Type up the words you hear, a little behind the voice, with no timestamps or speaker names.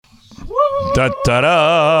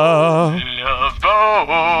Da-da-da. Love boat.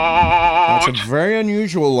 That's a very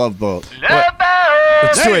unusual love boat. Love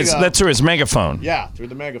boat. That's through his megaphone. Yeah, through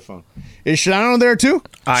the megaphone. Is Shadano there too?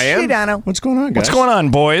 I am. Shadano. What's going on, guys? What's going on,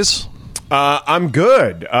 boys? I'm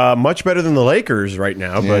good. Much better than the Lakers right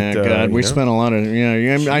now. Yeah, but God, we you know. spent a lot of. I know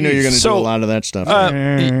you're going to do a lot of that stuff.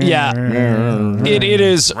 Yeah, it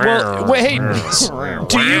is. Well, wait.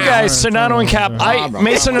 Do you guys, Sedano and Cap?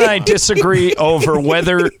 Mason and I disagree over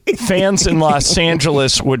whether fans in Los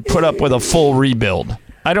Angeles would put up with a full rebuild.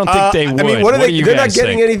 I don't think they would. I mean, what do you they're guys not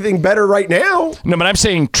getting think? anything better right now. No, but I'm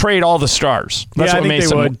saying trade all the stars. That's Yeah, what I think Mason.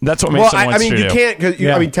 they would. That's what Mason wants I mean, to you do. can't. Cause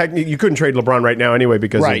I mean, technically, you couldn't trade LeBron right now anyway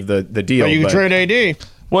because Right. of the deal. But you can trade AD.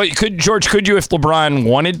 Well, George, could you if LeBron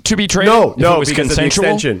wanted to be traded? No, if it was because consensual? of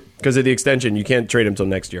the extension. Because of the extension, you can't trade him till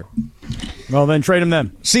next year. Well, then trade him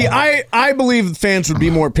then. See, I believe fans would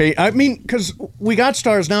be more paid. I mean, because we got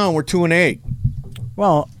stars now and we're 2-8.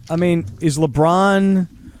 Well, I mean, is LeBron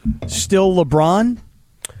still LeBron?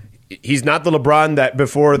 He's not the LeBron that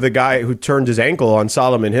before the guy who turned his ankle on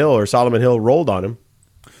Solomon Hill or Solomon Hill rolled on him.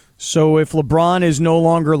 So if LeBron is no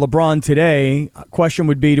longer LeBron today, question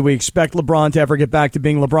would be, do we expect LeBron to ever get back to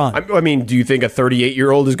being LeBron? I mean, do you think a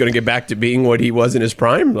 38-year-old is going to get back to being what he was in his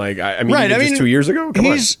prime? Like, I mean, Right, I mean, 2 years ago? Come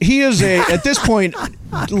on. He is at this point,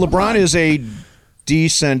 LeBron is a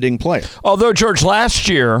descending player. Although, George, last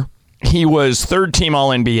year, he was third-team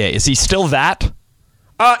All-NBA. Is he still that?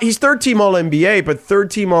 He's third-team All-NBA, but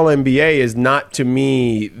third-team All-NBA is not, to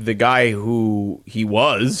me, the guy who he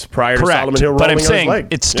was prior to Solomon Hill rolling but I'm on his saying leg.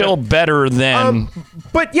 it's still better than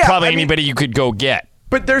But yeah, probably I mean, anybody you could go get.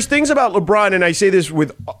 But there's things about LeBron, and I say this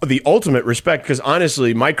with the ultimate respect, because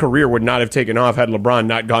honestly, my career would not have taken off had LeBron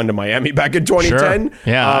not gone to Miami back in 2010. Sure.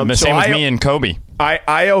 Yeah, the same with me and Kobe.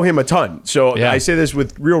 I owe him a ton. So Yeah. I say this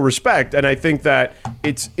with real respect, and I think that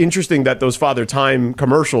it's interesting that those Father Time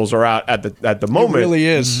commercials are out at the moment. It really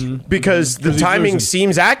is. Because the timing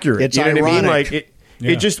seems accurate. It's you know what I mean? ironic. Like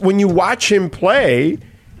it just when you watch him play,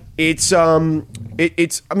 it's I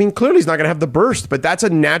mean, clearly he's not going to have the burst, but that's a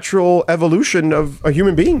natural evolution of a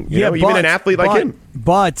human being. You know, even an athlete like him.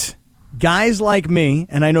 But guys like me,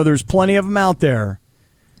 and I know there's plenty of them out there.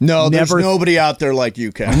 No, there's Never- nobody out there like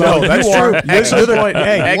you, Ken. No, that's you true. are. Excellent point.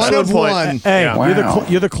 Hey, one Excellent of point. one. Hey, Yeah.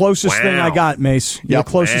 you're the closest thing I got, Mace. You're Yep.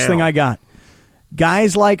 the closest Wow. thing I got.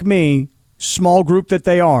 Guys like me, small group that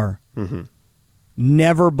they are,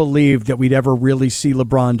 never believed that we'd ever really see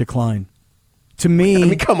LeBron decline. To me, I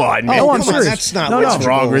mean, come on, man. Oh, I'm come on, serious. that's not no, what's no.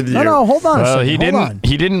 wrong with No, hold on a Well, second.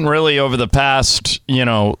 he didn't really over the past,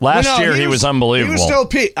 last year he was unbelievable. He was still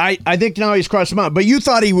I think now he's crossed him out. But you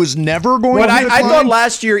thought he was never going But to I decline? thought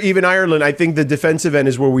last year, even Ireland, I think the defensive end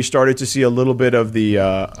is where we started to see a little bit of the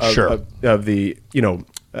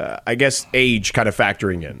I guess age kind of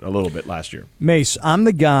factoring in a little bit last year. Mace, I'm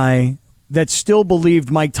the guy that still believed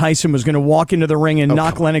Mike Tyson was going to walk into the ring and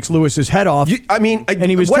knock Lennox Lewis's head off. And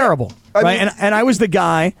he was terrible. Right? And I was the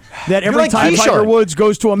guy that every like time Keyshawn. Tiger Woods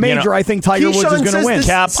goes to a major, I think Tiger Woods is Keyshawn going to says win. this-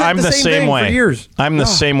 Cap, said I'm the the same same thing way. for years. I'm the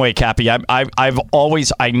same way, Cappy. I've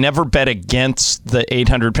always never bet against the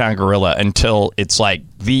 800-pound gorilla until it's like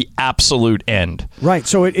the absolute end. Right.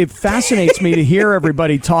 So it fascinates me to hear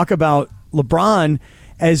everybody talk about LeBron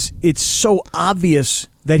as it's so obvious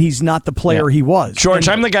that he's not the player he was. George,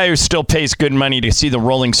 I'm the guy who still pays good money to see the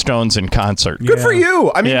Rolling Stones in concert. Good for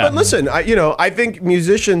you. I mean, Yeah. but listen, I think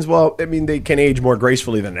musicians, well, I mean, they can age more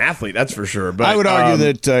gracefully than an athlete, that's for sure. But I would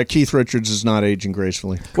argue that Keith Richards is not aging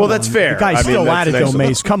gracefully. well, that's fair. The guy's I mean, still that's at it, an though, excellent-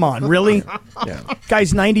 Mace. Come on, really? Yeah.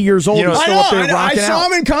 Guy's 90 years old. He's still up there I rocking saw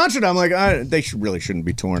out. him in concert. I'm like, they really shouldn't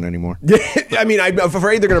be torn anymore. I mean, I'm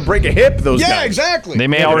afraid they're going to break a hip, those Yeah, guys. exactly. They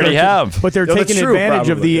may already have. But they're No, that's taking true, advantage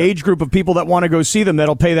of probably, the yeah. age group of people that want to go see them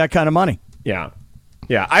that'll pay that kind of money. Yeah.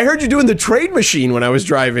 Yeah. I heard you doing the trade machine when I was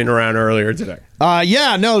driving around earlier today.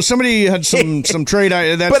 Somebody had some trade.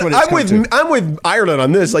 That's But what it's I'm with Ireland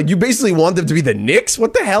on this. Like, you basically want them to be the Knicks?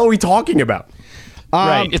 What the hell are we talking about?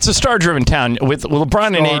 Right. It's a star-driven town. With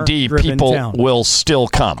LeBron and AD, Star-driven people town. will still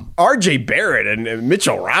come. RJ Barrett and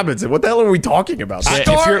Mitchell Robinson. What the hell are we talking about? If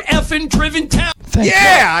you're- effing driven town.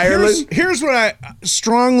 Yeah, Ireland. Here's what I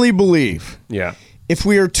strongly believe. Yeah. If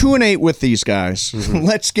we are 2-8 with these guys,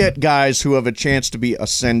 let's get guys who have a chance to be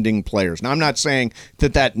ascending players. Now, I'm not saying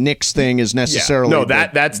that Knicks thing is necessarily No,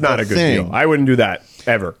 that's not a good thing. deal. I wouldn't do that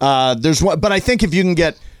ever. There's one, but I think if you can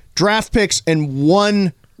get draft picks and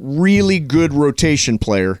one really good rotation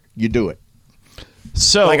player, you do it.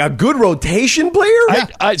 So, like a good rotation player?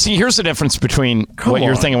 I see. Here's the difference between what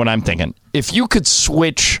you're thinking and what I'm thinking. If you could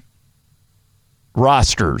switch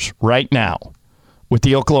rosters right now, with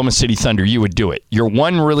the Oklahoma City Thunder, you would do it. Your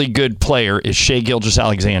one really good player is Shai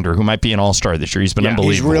Gilgeous-Alexander, who might be an all-star this year. He's been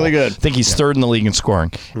unbelievable. He's really good. I think he's third in the league in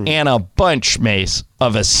scoring. And a bunch, Mace,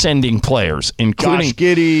 of ascending players, including Josh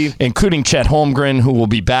Giddey, including Chet Holmgren, who will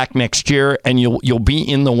be back next year, and you'll be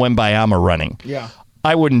in the Wembanyama running. Yeah.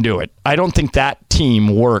 I wouldn't do it. I don't think that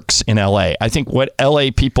team works in L.A. I think what L.A.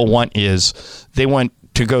 people want is they want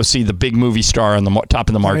to go see the big movie star on the top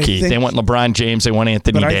of the marquee. They want LeBron James. They want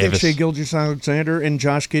Anthony Davis. But I think Shai Gilgeous-Alexander and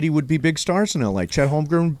Josh Giddey would be big stars in L.A. Chet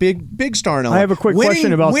Holmgren, big star in L.A. I have a quick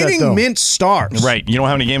question about that, though. Winning mint stars. Right. You know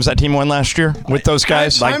how many games that team won last year with those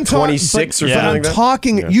guys? Like 26 or something like that? I'm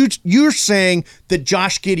talking, you're saying that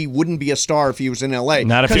Josh Giddey wouldn't be a star if he was in L.A.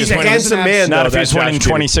 Not if he's a handsome man. Not if though, he's winning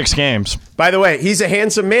 26 games. By the way, he's a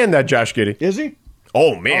handsome man, that Josh Giddey. Is he?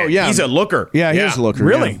 Oh, man. yeah. He's a looker. Yeah, he is a looker.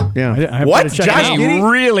 Really? Yeah. I have What? to check Josh him out. Giddey?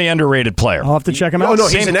 Really underrated player. I'll have to check him out. Oh, no,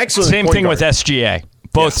 he's an excellent Same point thing with guard. SGA.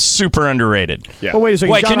 Both super underrated. Yeah. But wait a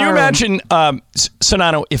second. Wait, John can you Ireland- imagine,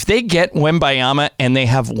 Sonano, if they get Wembanyama and they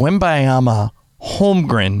have Wembanyama,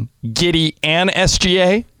 Holmgren, Giddey, and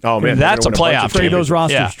SGA? Oh, man, that's a they're gonna win a bunch playoff of team. Trade those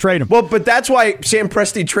rosters. Yeah. Trade them. Well, but that's why Sam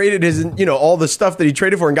Presti traded his, all the stuff that he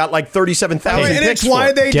traded for and got like 37,000 And picks it's why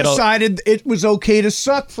for. they decided it was okay to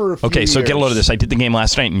suck for a few Okay, so years. get a load of this. I did the game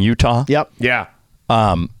last night in Utah. Yep. Yeah.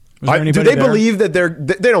 Was there Do anybody they there? believe that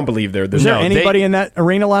they don't believe they're Was there No, anybody in that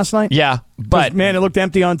arena last night? Yeah, but Man, it looked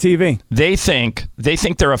empty on TV. they think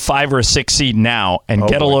they're a 5 or a 6 seed now, and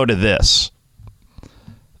get a load of this.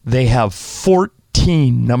 They have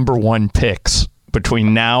 14 number 1 picks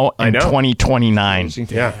between now and 2029.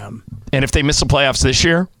 Yeah. And if they miss the playoffs this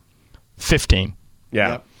year, 15.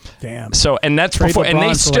 Yeah. Damn. So, and that's Trade before, and LeBron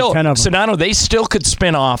they for still, like 10 of them. Sedano, they still could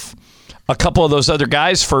spin off a couple of those other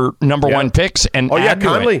guys for number 1 picks and Oh, yeah, add to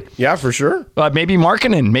Conley. it. Yeah, for sure. Maybe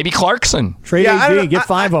Markkanen, maybe Clarkson. Trade Yeah, I don't AD. know. Get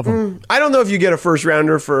 5 of them. I don't know if you get a first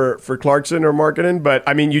rounder for Clarkson or Markkanen, but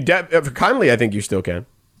I mean, for Conley, I think you still can.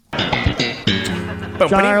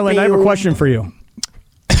 John Ireland, I have a question for you.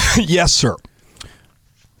 Yes, sir.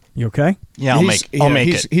 You okay? Yeah, I'll make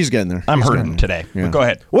it. He's getting there. I'm He's hurting getting there. today. Yeah. Go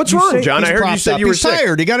ahead. What's wrong, John? I heard you propped said up. you were He's sick.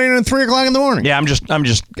 tired. He got in at 3 o'clock in the morning. Yeah,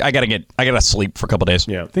 I gotta sleep for a couple days.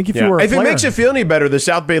 Yeah. Think if you were a If it player. makes you feel any better, the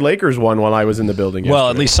South Bay Lakers won while I was in the building. Well, at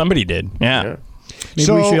yesterday. least somebody did. Yeah. Maybe we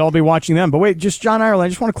So- should all be watching them. But wait, just John Ireland, I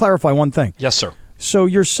just want to clarify one thing. Yes, sir. So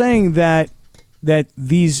you're saying that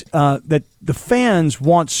these that the fans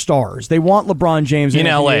want stars. They want LeBron James In and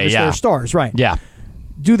Anthony LA, Davis. yeah. They're stars, right? Yeah.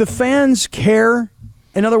 Do the fans care?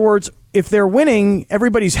 In other words, if they're winning,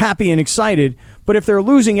 everybody's happy and excited. But if they're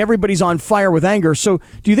losing, everybody's on fire with anger. So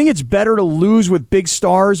do you think it's better to lose with big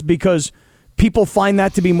stars because people find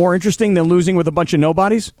that to be more interesting than losing with a bunch of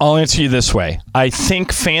nobodies? I'll answer you this way. I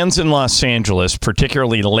think fans in Los Angeles,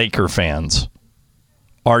 particularly Laker fans,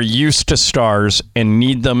 are used to stars and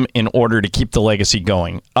need them in order to keep the legacy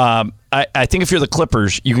going. I think if you're the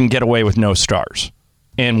Clippers, you can get away with no stars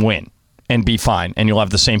and win and be fine, and you'll have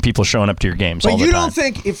the same people showing up to your games all But the you time. don't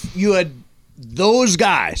think if you had those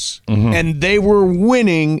guys and they were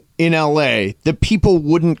winning in L.A., the people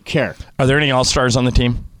wouldn't care? Are there any All-Stars on the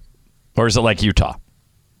team? Or is it like Utah?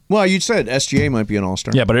 Well, you said SGA might be an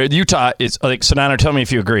all-star. Yeah, but Utah is like Sedano. Tell me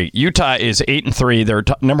if you agree. Utah is 8-3. They're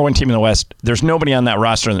number 1 team in the West. There's nobody on that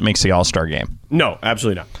roster that makes the All-Star game. No,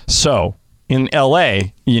 absolutely not. So in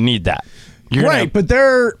LA, you need that. You're gonna- Right, but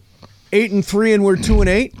they're 8-3 and we're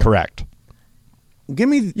 2-8. correct. Give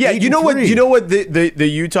me Yeah, you know what? The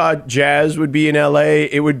Utah Jazz would be in LA.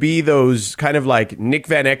 It would be those kind of like Nick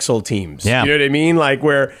Van Exel teams. Yeah. You know what I mean? Like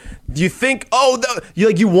where you think,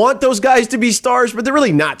 you want those guys to be stars, but they're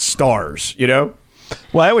really not stars. You know?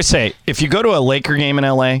 Well, I always say if you go to a Laker game in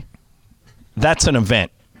LA, that's an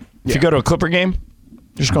event. If you go to a Clipper game,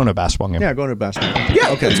 you're just going to a basketball game. Yeah, going to basketball. Yeah,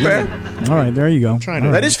 okay, that's fair. All right, there you go.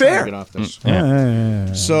 That is fair. Get off this.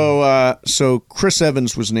 Yeah. So Chris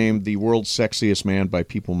Evans was named the world's sexiest man by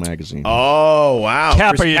People magazine. Oh wow,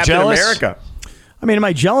 Cap, are you Captain jealous? America. I mean, am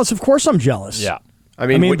I jealous? Of course I'm jealous. Yeah. I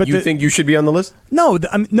mean, but you think you should be on the list? No,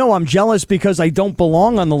 I'm jealous because I don't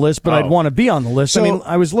belong on the list, but I'd want to be on the list. I So- mean,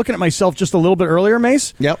 I was looking at myself just a little bit earlier,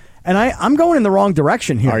 Mace. Yep. And I'm going in the wrong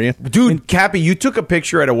direction here. Are you? Dude, Cappy, you took a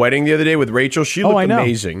picture at a wedding the other day with Rachel. She looked I know.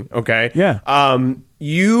 amazing. Okay. Yeah.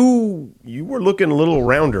 You were looking a little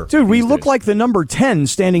rounder. Dude, we these look days. like the number 10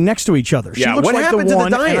 standing next to each other. She Yeah, looks what like happened the to the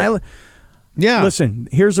one. diet? And Yeah. listen,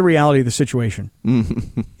 here's the reality of the situation.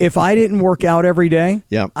 If I didn't work out every day,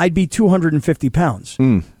 Yeah. I'd be 250 pounds.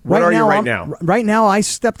 What are you right now? Right now, I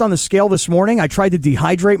stepped on the scale this morning. I tried to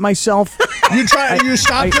dehydrate myself. You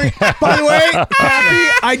stop drinking. By the way,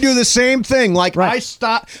 Happy, I do the same thing. Like I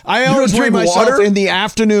always drink weigh myself water in the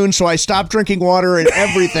afternoon, so I stop drinking water and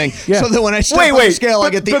everything. So that when I step on the scale, I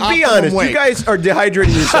get the optimum be honest, weight. you guys are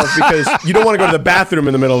dehydrating yourself because you don't want to go to the bathroom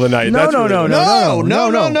in the middle of the night. No.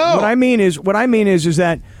 No. What I mean is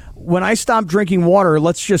that when I stopped drinking water,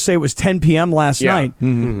 let's just say it was 10 p.m. last night,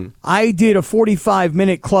 I did a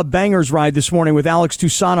 45-minute Club Bangers ride this morning with Alex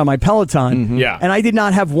Toussaint on my Peloton. And I did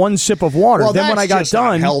not have one sip of water. Well, then when I got just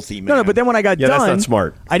done, not healthy, man. No, but then when I got done, that's not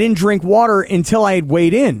smart. I didn't drink water until I had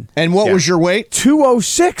weighed in. And what was your weight?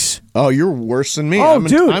 206. Oh, you're worse than me. Oh,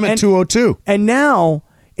 I'm at 202. And now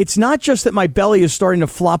it's not just that my belly is starting to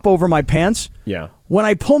flop over my pants. Yeah. When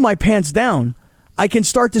I pull my pants down, I can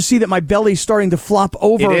start to see that my belly's starting to flop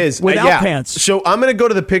over without pants. So I'm going to go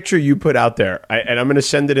to the picture you put out there, and I'm going to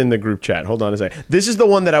send it in the group chat. Hold on a second. This is the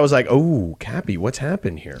one that I was like, oh, Cappy, what's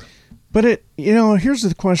happened here? But here's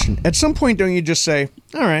the question. At some point, don't you just say,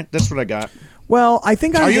 all right, that's what I got? Well, I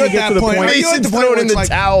think I'm Are you going at to get to that the point? point. Are you at the point thrown where in it's the like,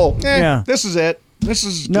 towel. Yeah. This is it. This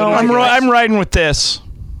is No, good enough. I'm riding with this.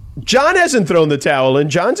 John hasn't thrown the towel in.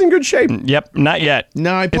 John's in good shape. Yep, not yet.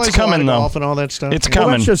 No, I plays it's coming a lot of though. golf and all that stuff. It's Well,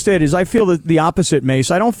 coming. that's just it. Is I feel the opposite,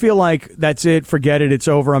 Mace. I don't feel like that's it. Forget it. It's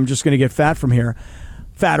over. I'm just going to get fat from here.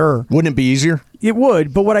 Fatter. Wouldn't it be easier? It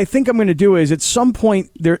would. But what I think I'm going to do is at some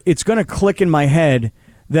point it's going to click in my head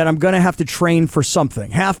that I'm going to have to train for something.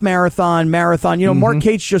 Half marathon. Mark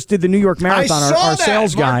Cates just did the New York Marathon, our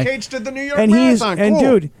sales guy. Mark Cates did the New York and Marathon. And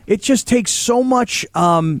dude, it just takes so much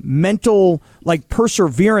mental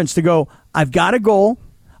perseverance to go, I've got a goal.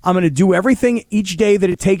 I'm going to do everything each day that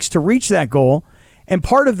it takes to reach that goal. And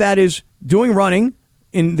part of that is doing running,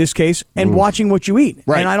 in this case, and watching what you eat.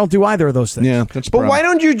 Right. And I don't do either of those things. Yeah, that's But why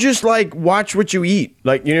don't you just watch what you eat?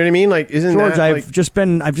 You know what I mean? Isn't George,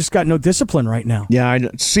 that I've just got no discipline right now. Yeah,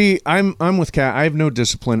 I'm with Kat. I have no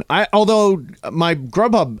discipline. Although my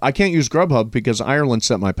Grubhub, I can't use Grubhub because Ireland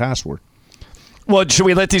set my password. Well, should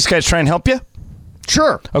we let these guys try and help you?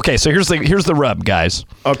 Sure. Okay, so here's the rub, guys.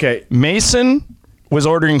 Okay. Mason was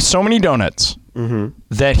ordering so many donuts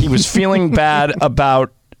that he was feeling bad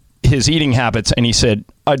about his eating habits, and he said,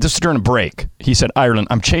 this is during a break. He said, Ireland,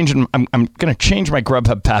 I'm going to change my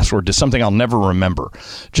Grubhub password to something I'll never remember,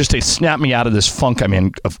 just to snap me out of this funk I'm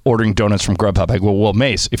in of ordering donuts from Grubhub. I go, well,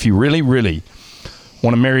 Mace, if you really, really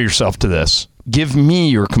want to marry yourself to this, give me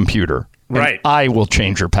your computer. Right. I will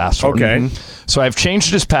change your password. Okay. So I've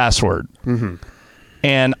changed his password.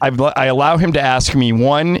 And I allow him to ask me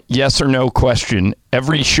one yes or no question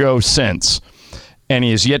every show since. And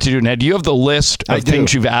he has yet to do it. Now, do you have the list of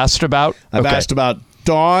things you've asked about? I've asked about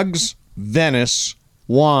dogs, Venice,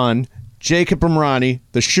 Juan, Jacob Imrani,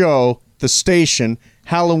 the show, the station,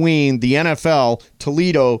 Halloween, the NFL,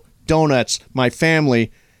 Toledo, donuts, my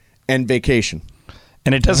family, and vacation.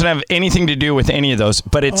 And it doesn't have anything to do with any of those,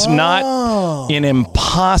 but it's not an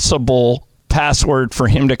impossible password for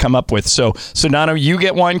him to come up with. So, Nano, you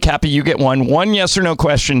get one. Cappy, you get one. One yes or no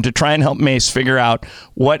question to try and help Mace figure out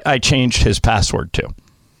what I changed his password to.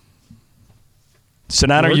 So,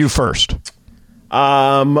 Nano, you first.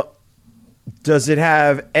 Does it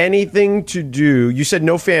have anything to do? You said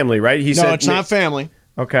no family, right? He said No, it's not family.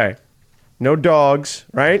 Okay. No dogs,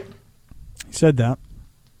 right? He said that.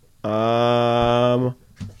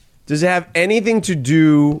 Does it have anything to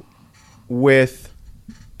do with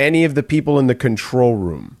any of the people in the control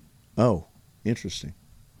room? Oh, interesting.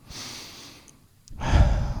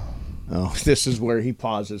 Oh, this is where he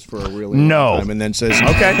pauses for a really long time and then says,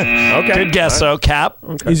 Okay. Good guess, though, Cap.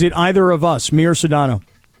 Okay. Is it either of us, me or Sedano?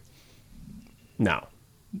 No.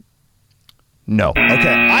 No. Okay.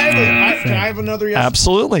 Can I have another yes?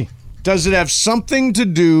 Absolutely. Does it have something to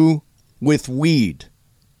do with weed?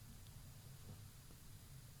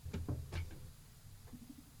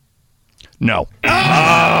 No.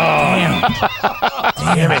 Damn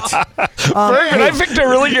it. I picked a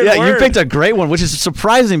really good Yeah, word. you picked a great one, which is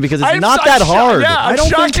surprising because it's I'm not that hard. Yeah, I'm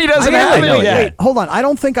shocked he doesn't I have don't it think- yet. Wait, hold on. I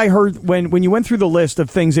don't think I heard when you went through the list of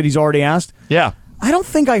things that he's already asked. Yeah. I don't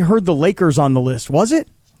think I heard the Lakers on the list. Was it?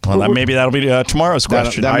 Well, maybe that'll be tomorrow's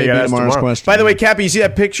question. that may be tomorrow's question. By the way, Cappy, you see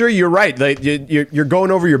that picture? You're right. You're going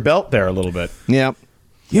over your belt there a little bit. Yeah.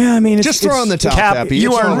 Yeah, I mean, it's, Just throw in the towel, Cap, Cappy. you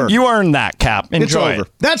It's over. earned that, Cap. It's Enjoy over. it.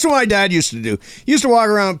 That's what my dad used to do. He used to walk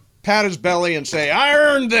around, pat his belly, and say, I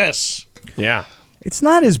earned this. Yeah. It's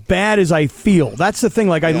not as bad as I feel. That's the thing.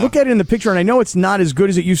 Like, I look at it in the picture, and I know it's not as good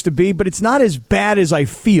as it used to be, but it's not as bad as I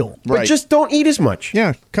feel. But just don't eat as much.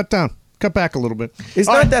 Yeah, cut down. Cut back a little bit. It's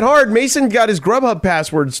not that hard. Mason got his Grubhub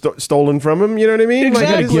password stolen from him. You know what I mean?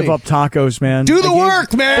 Exactly. You gotta give up tacos, man. Do the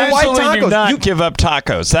work, man. But why Absolutely do tacos? not give up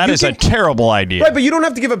tacos. That is a terrible idea. Right, but you don't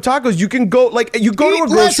have to give up tacos. You can go to a Eat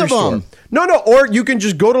grocery less of store. them. No, or you can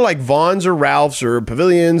just go to like Vaughn's or Ralph's or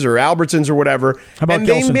Pavilions or Albertsons or whatever. How about and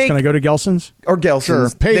they Gelson's? Can I go to Gelson's? Or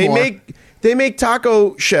Gelson's. Sure, pay more. They make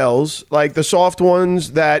taco shells, like the soft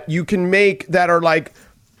ones that you can make that are like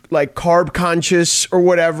carb conscious or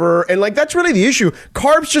whatever. And like that's really the issue.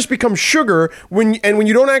 Carbs just become sugar when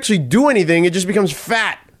you don't actually do anything, it just becomes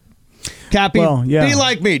fat. Cappy, Well, yeah. be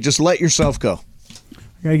like me. Just let yourself go.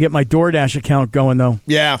 I gotta get my DoorDash account going though.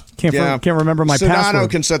 Yeah. Can't remember my Sedano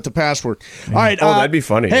password. can set the password. All right. Oh, that'd be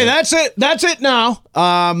funny. Hey, Yeah. that's it now.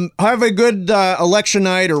 Have a good election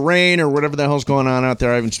night or rain or whatever the hell's going on out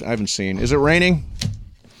there. I haven't seen. Is it raining?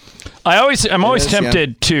 I'm always is, yeah.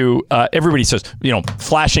 tempted to, everybody says,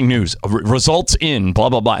 flashing news, results in, blah,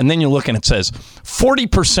 blah, blah. And then you look and it says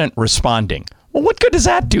 40% responding. Well, what good does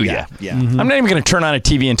that do you? Yeah. Mm-hmm. I'm not even going to turn on a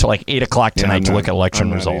TV until like 8 o'clock tonight to look at election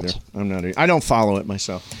results. I'm not either. I don't follow it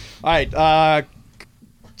myself. All right.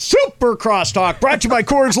 Super Crosstalk brought to you by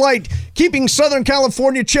Coors Light, keeping Southern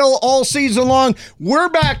California chill all season long. We're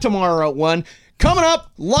back tomorrow at 1. Coming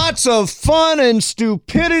up, lots of fun and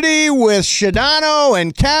stupidity with Sedano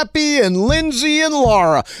and Cappy and Lindsay and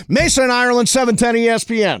Laura. Mason, Ireland, 710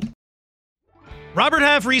 ESPN. Robert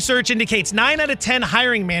Half research indicates 9 out of 10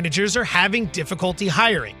 hiring managers are having difficulty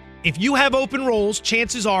hiring. If you have open roles,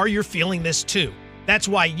 chances are you're feeling this too. That's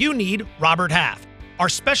why you need Robert Half. Our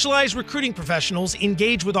specialized recruiting professionals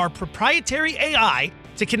engage with our proprietary AI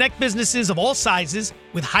to connect businesses of all sizes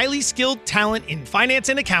with highly skilled talent in finance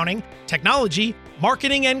and accounting, technology,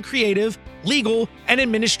 marketing and creative, legal, and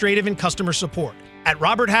administrative and customer support. At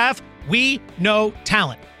Robert Half, we know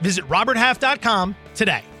talent. Visit roberthalf.com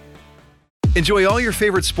today. Enjoy all your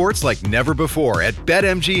favorite sports like never before at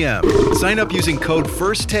BetMGM. Sign up using code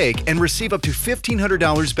FIRSTTAKE and receive up to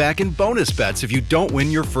 $1,500 back in bonus bets if you don't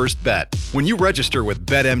win your first bet. When you register with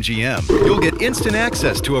BetMGM, you'll get instant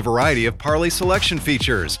access to a variety of parlay selection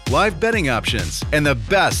features, live betting options, and the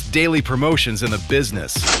best daily promotions in the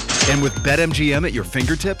business. And with BetMGM at your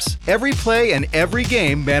fingertips, every play and every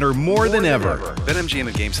game matter more than ever. BetMGM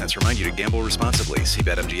and GameSense remind you to gamble responsibly. See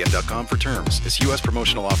BetMGM.com for terms. This U.S.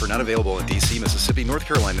 promotional offer not available in D.C., Mississippi, North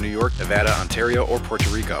Carolina, New York, Nevada, Ontario, or Puerto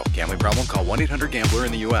Rico. Gambling problem? Call 1-800-GAMBLER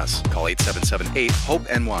in the U.S. Call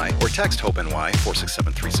 877-8-HOPE-NY or text HOPE-NY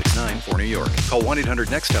 467-369 for New York. Call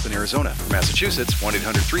 1-800-NEXT-STEP in Arizona. For Massachusetts,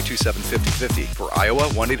 1-800-327-5050. For Iowa,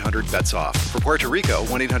 1-800-BETS-OFF. For Puerto Rico,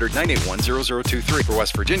 1-800-981-0023. For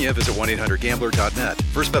West Virginia, visit 1-800-GAMBLER.net.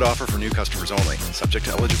 First bet offer for new customers only. Subject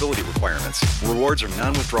to eligibility requirements. Rewards are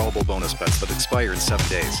non-withdrawable bonus bets that expire in 7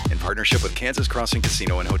 days. In partnership with Kansas Crossing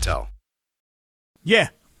Casino and Hotel. Yeah.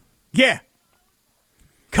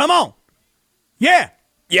 Come on. Yeah.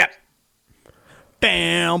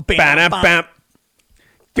 Bam, bam, Ba-da-bam.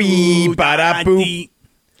 Bee, ba-da-boo.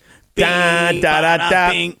 Da, da, da,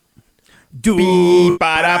 da. Bee,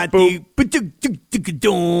 ba-da-boo.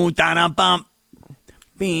 Da-da-bum.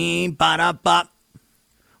 Bing, ba-da-bop.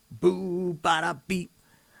 Boo, ba-da-beep.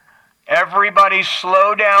 Everybody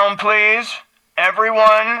slow down, please.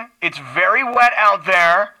 Everyone, it's very wet out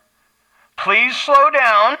there. Please slow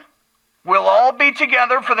down. We'll all be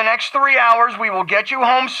together for the next 3 hours. We will get you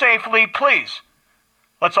home safely. Please,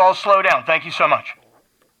 let's all slow down. Thank you so much.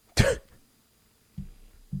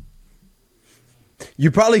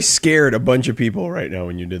 You probably scared a bunch of people right now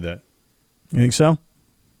when you did that. You think so?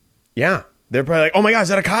 Yeah. They're probably like, oh my God, is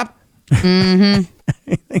that a cop? I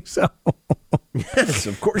think so. Yes,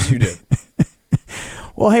 of course you did.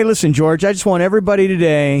 Well, hey, listen, George, I just want everybody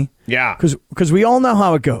today. Yeah. Because we all know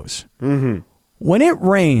how it goes. Mm-hmm. When it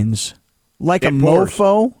rains like It a pours.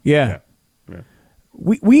 mofo, yeah.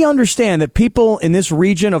 We understand that people in this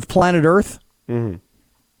region of planet Earth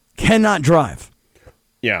cannot drive.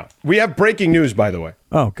 Yeah. We have breaking news, by the way.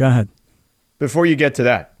 Oh, go ahead. Before you get to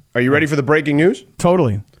that, are you ready for the breaking news?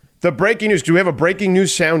 Totally. The breaking news. Do we have a breaking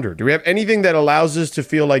news sounder? Do we have anything that allows us to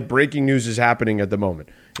feel like breaking news is happening at the moment?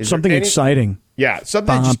 Is there Something exciting. Yeah,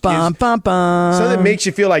 something Bum, just bum, bum, bum. something that makes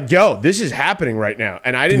you feel like, yo, this is happening right now.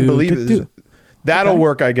 And I didn't believe it. That'll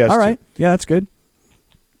work, I guess. All right. Yeah, that's good.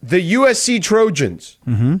 The USC Trojans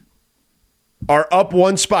are up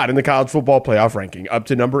one spot in the college football playoff ranking, up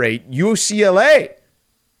to number 8. UCLA,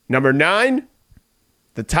 number 9.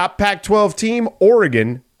 The top Pac-12 team,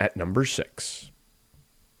 Oregon, at number 6.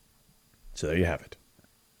 So there you have it.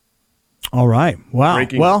 All right. Wow.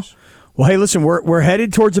 Breaking Well, news. hey, listen, we're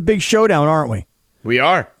headed towards a big showdown, aren't we? We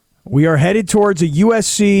are. We are headed towards a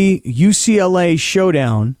USC UCLA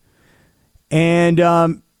showdown, and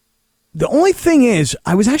The only thing is,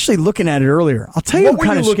 I was actually looking at it earlier. I'll tell you What what were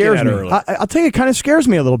kind you of looking scares at me. earlier? I'll tell you it kind of scares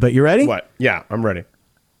me a little bit. You ready? What? Yeah, I'm ready.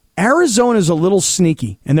 Arizona's a little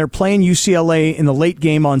sneaky, and they're playing UCLA in the late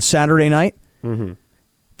game on Saturday night. Mm-hmm.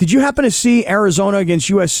 Did you happen to see Arizona against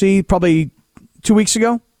USC probably 2 weeks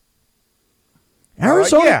ago?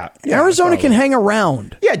 Arizona, yeah, Arizona can hang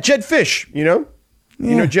around. Yeah, Jed Fish, you know?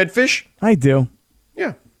 You know Jed Fish? I do.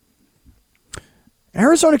 Yeah.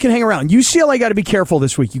 Arizona can hang around. UCLA got to be careful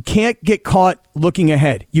this week. You can't get caught looking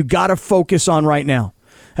ahead. You got to focus on right now.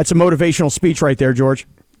 That's a motivational speech right there, George.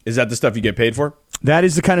 Is that the stuff you get paid for? That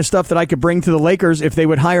is the kind of stuff that I could bring to the Lakers if they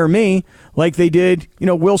would hire me like they did,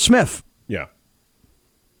 Will Smith. Yeah.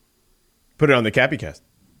 Put it on the Cappy Cast.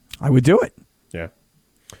 I would do it. Yeah.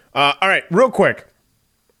 All right, real quick.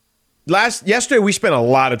 Yesterday we spent a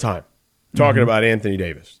lot of time talking about Anthony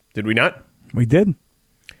Davis. Did we not? We did.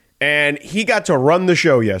 And he got to run the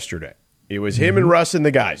show yesterday. It was him and Russ and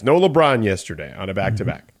the guys. No LeBron yesterday on a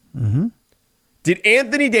back-to-back. Mm-hmm. Did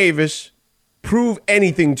Anthony Davis prove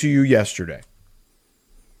anything to you yesterday?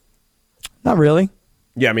 Not really.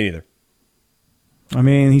 Yeah, me neither. I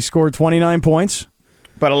mean, he scored 29 points.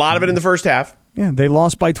 But a lot of it in the first half. Yeah, they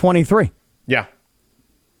lost by 23. Yeah.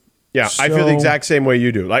 Yeah, I feel the exact same way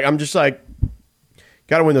you do. I'm just like,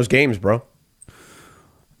 got to win those games, bro.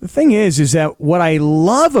 The thing is that what I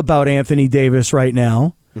love about Anthony Davis right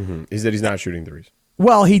now is that he's not shooting threes.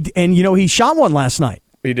 Well, he shot one last night.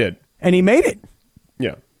 He did. And he made it.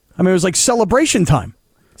 Yeah. I mean, it was like celebration time.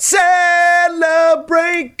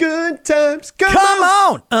 Celebrate good times. Come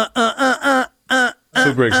on.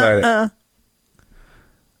 Super excited.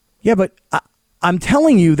 Yeah, but I'm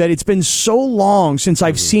telling you that it's been so long since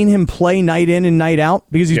I've seen him play night in and night out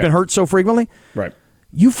because he's been hurt so frequently. Right.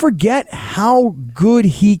 You forget how good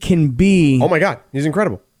he can be. Oh, my God. He's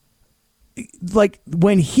incredible. Like,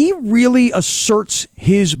 when he really asserts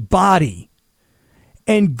his body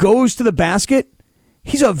and goes to the basket,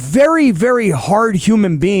 he's a very, very hard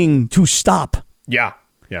human being to stop. Yeah.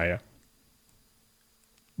 Yeah.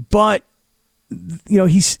 But,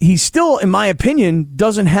 he's still, in my opinion,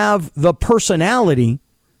 doesn't have the personality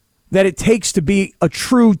that it takes to be a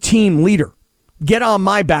true team leader. Get on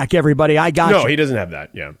my back, everybody. I got you. No, he doesn't have that,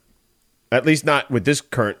 yeah. At least not with this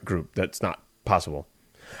current group. That's not possible.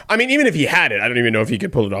 I mean, even if he had it, I don't even know if he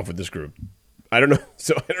could pull it off with this group. I don't know.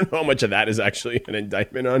 So I don't know how much of that is actually an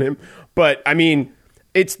indictment on him. But, I mean,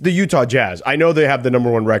 it's the Utah Jazz. I know they have the number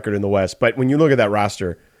one record in the West, but when you look at that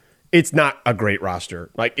roster, it's not a great roster.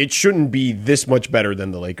 Like, it shouldn't be this much better than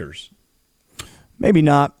the Lakers. Maybe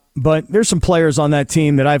not, but there's some players on that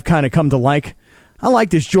team that I've kind of come to like. I like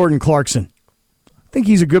this Jordan Clarkson. I think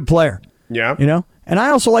he's a good player. Yeah. And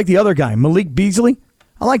I also like the other guy, Malik Beasley.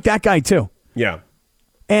 I like that guy too. Yeah.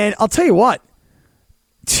 And I'll tell you what,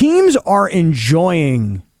 teams are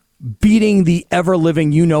enjoying beating the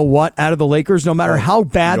ever-living you-know-what out of the Lakers, no matter how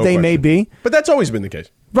bad they may be. But that's always been the case.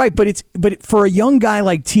 Right, but for a young guy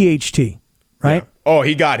like THT, right? Yeah. Oh,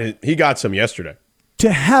 he got some yesterday.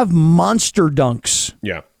 To have monster dunks.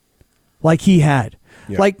 Yeah. Like he had.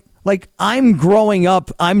 Yeah. Like I'm growing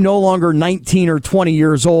up, I'm no longer 19 or 20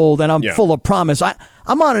 years old, and I'm full of promise.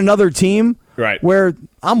 I'm on another team where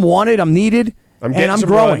I'm wanted, I'm needed, and I'm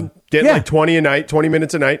growing. Getting like 20 a night, 20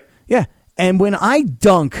 minutes a night. Yeah. And when I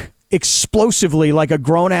dunk explosively like a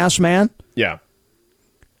grown-ass man,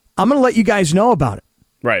 I'm going to let you guys know about it.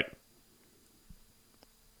 Right.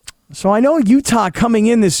 So I know Utah coming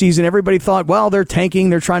in this season, everybody thought, well, they're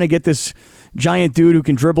tanking. They're trying to get this giant dude who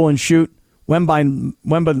can dribble and shoot.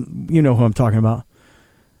 Wemba, you know who I'm talking about.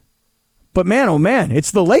 But man, oh man,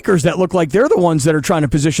 it's the Lakers that look like they're the ones that are trying to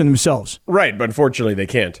position themselves. Right, but unfortunately they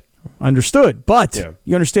can't. Understood. But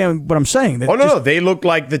you understand what I'm saying. No. They look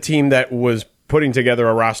like the team that was putting together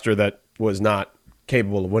a roster that was not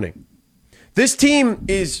capable of winning. This team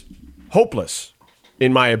is hopeless,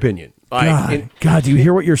 in my opinion. God, do you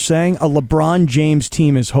hear what you're saying? A LeBron James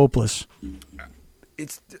team is hopeless.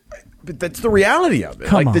 But that's the reality of it.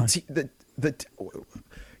 Come on. It's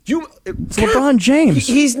LeBron James.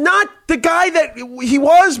 He's not the guy that he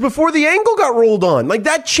was before the ankle got rolled on. Like,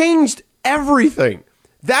 that changed everything.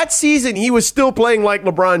 That season, he was still playing like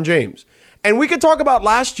LeBron James. And we could talk about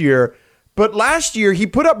last year, but last year he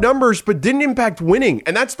put up numbers but didn't impact winning.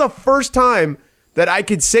 And that's the first time that I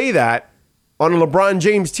could say that on a LeBron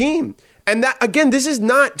James team. And that, again, this is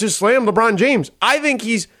not to slam LeBron James. I think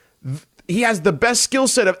he has the best skill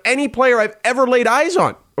set of any player I've ever laid eyes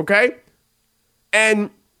on, okay?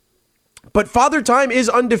 But Father Time is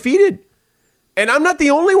undefeated. And I'm not the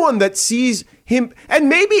only one that sees him. And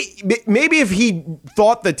maybe if he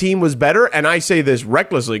thought the team was better, and I say this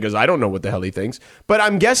recklessly because I don't know what the hell he thinks, but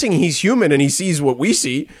I'm guessing he's human and he sees what we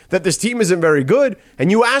see, that this team isn't very good. And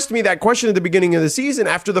you asked me that question at the beginning of the season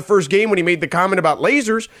after the first game when he made the comment about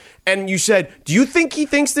lasers, and you said, do you think he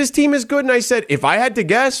thinks this team is good? And I said, if I had to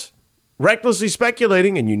guess, recklessly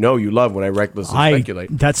speculating, and you know you love when I recklessly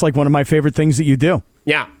speculate. That's like one of my favorite things that you do.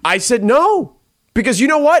 Yeah, I said no. Because you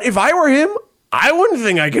know what? If I were him, I wouldn't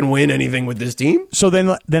think I can win anything with this team. So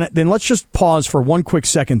then let's just pause for one quick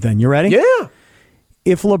second then. You ready? Yeah.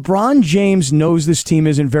 If LeBron James knows this team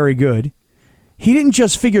isn't very good, he didn't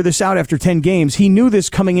just figure this out after 10 games. He knew this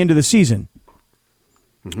coming into the season.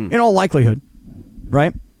 In all likelihood,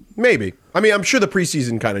 right? Maybe. I mean, I'm sure the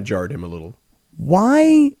preseason kind of jarred him a little.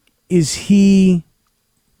 Why is he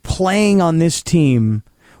playing on this team?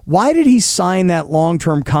 Why did he sign that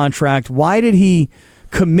long-term contract? Why did he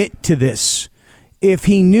commit to this? If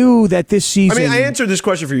he knew that this season, I mean, I answered this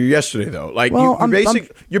question for you yesterday, though. Like, well,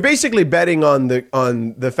 you're basically betting on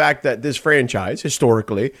the fact that this franchise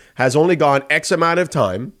historically has only gone X amount of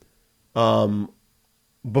time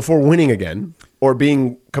before winning again or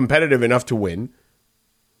being competitive enough to win.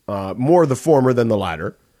 More the former than the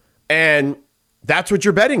latter, and that's what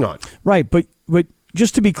you're betting on, right? But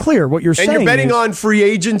just to be clear, what you're saying, and you're betting on free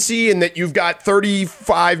agency, and that you've got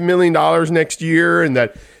 $35 million next year, and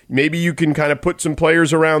that maybe you can kind of put some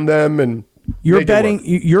players around them, and you're betting.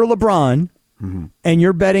 You're LeBron, and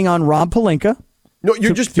you're betting on Rob Pelinka. No,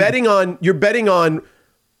 you're just betting on. You're betting on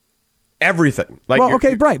everything. Like, well,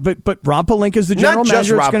 okay, right, but Rob Pelinka is the general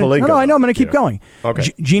manager. Not just Rob Pelinka. No, I know. I'm going to keep going.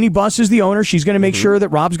 Okay. Jeannie Buss is the owner. She's going to make sure that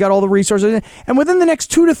Rob's got all the resources, and within the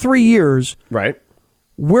next 2 to 3 years, right,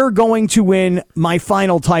 we're going to win my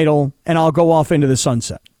final title, and I'll go off into the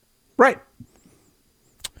sunset. Right.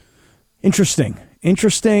 Interesting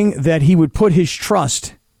that he would put his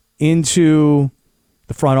trust into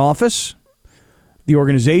the front office, the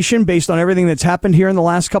organization, based on everything that's happened here in the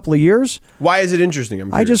last couple of years. Why is it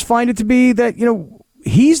interesting? I just find it to be that,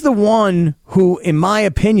 he's the one who, in my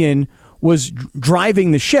opinion, was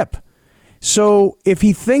driving the ship. So if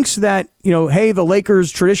he thinks that, hey, the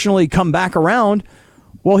Lakers traditionally come back around,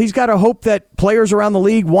 well, he's got to hope that players around the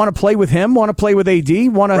league want to play with him, want to play with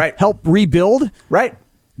AD, want to help rebuild. Right.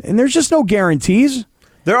 And there's just no guarantees.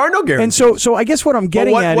 There are no guarantees. And so I guess what I'm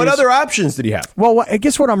getting at is... What other options did he have? Well, I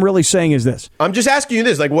guess what I'm really saying is this. I'm just asking you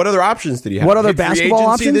this. Like, what other options did he have? What other basketball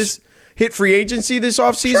options? Hit free agency this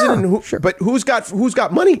offseason? Sure. But who's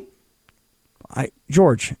got money?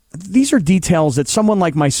 George, these are details that someone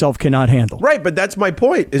like myself cannot handle. Right, but that's my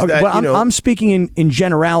point. I'm speaking in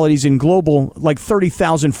generalities, in global, like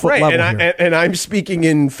 30,000 foot level here. And I'm speaking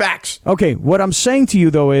in facts. Okay, what I'm saying to you,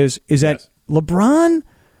 though, is that LeBron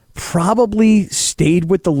probably stayed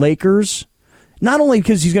with the Lakers, not only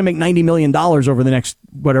because he's going to make $90 million over the next,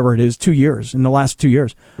 whatever it is, 2 years, in the last 2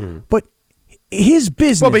 years, but his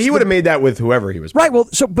business... Well, but he would have made that with whoever he was. Right, well,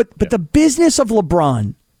 but the business of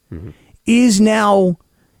LeBron is now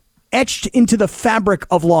etched into the fabric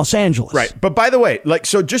of Los Angeles. Right, but by the way,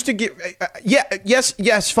 so just to give...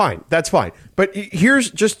 yes, fine, that's fine. But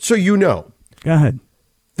here's, just so you know... Go ahead.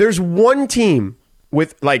 There's one team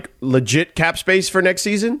with legit cap space for next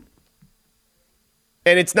season,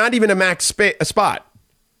 and it's not even a max spot.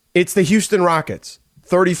 It's the Houston Rockets,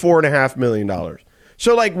 $34.5 million.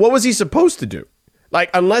 So what was he supposed to do?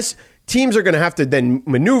 Unless teams are going to have to then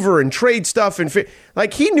maneuver and trade stuff and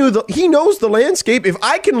he knows the landscape. If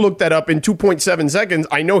I can look that up in 2.7 seconds,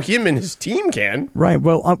 I know him and his team can. Right.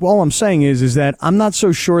 Well, all I'm saying is that I'm not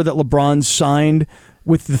so sure that LeBron signed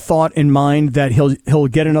with the thought in mind that he'll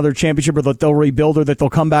get another championship, or that they'll rebuild, or that they'll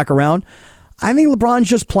come back around. I think LeBron's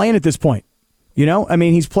just playing at this point. I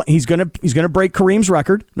mean, he's gonna break Kareem's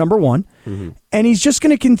record, number one, and he's just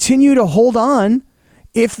gonna continue to hold on.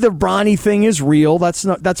 If the Bronny thing is real, that's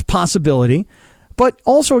a possibility. But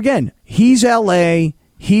also, again, he's LA.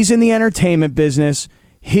 He's in the entertainment business.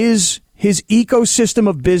 His ecosystem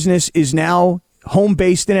of business is now home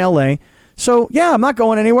based in LA. So, yeah, I'm not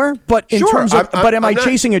going anywhere. But in terms of, am I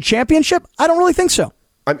chasing a championship? I don't really think so.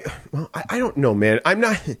 I don't know, man. I'm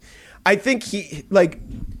not. I think he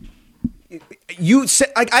you say,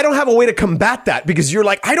 I don't have a way to combat that, because you're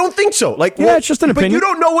I don't think so. It's just an opinion. But you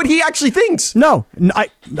don't know what he actually thinks. No, I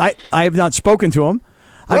have not spoken to him.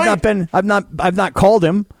 Right. I've not called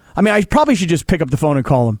him. I mean, I probably should just pick up the phone and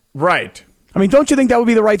call him. Right. I mean, don't you think that would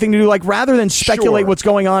be the right thing to do? Rather than speculate what's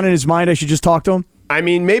going on in his mind, I should just talk to him. I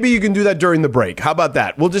mean, maybe you can do that during the break. How about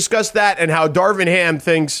that? We'll discuss that and how Darvin Ham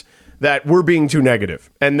thinks that we're being too negative.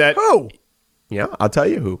 And that... Who? Yeah, I'll tell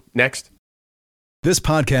you who. Next. This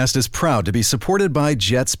podcast is proud to be supported by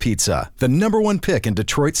Jets Pizza, the #1 pick in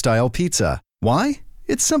Detroit-style pizza. Why?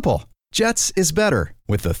 It's simple. Jets is better.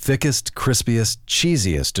 With the thickest, crispiest,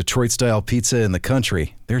 cheesiest Detroit-style pizza in the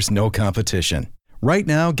country, there's no competition. Right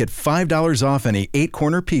now, get $5 off any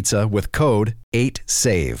 8-corner pizza with code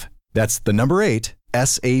 8SAVE. That's the number 8,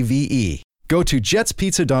 SAVE. Go to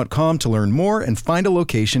jetspizza.com to learn more and find a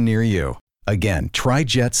location near you. Again, try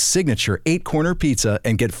Jet's signature 8-corner pizza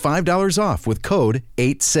and get $5 off with code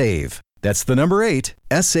 8SAVE. That's the number 8,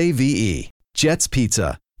 SAVE. Jet's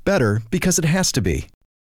Pizza. Better because it has to be.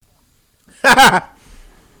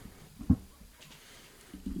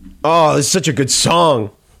 Oh, this is such a good song.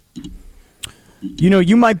 You know,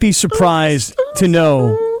 you might be surprised to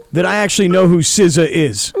know that I actually know who SZA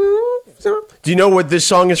is. Do you know what this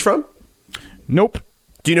song is from? Nope.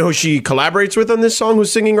 Do you know who she collaborates with on this song,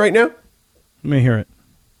 who's singing right now? Let me hear it.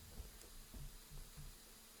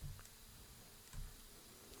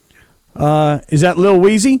 Is that Lil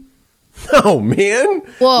Weezy? Oh, man.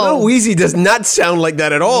 Whoa. Lil Weezy does not sound like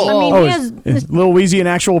that at all. I mean, Oh, he is Lil Weezy an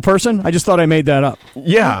actual person? I just thought I made that up.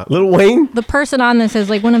 Yeah, Lil Wayne. the person on this is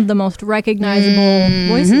like one of the most recognizable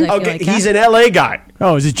voices. I feel Okay, like, he's an LA guy.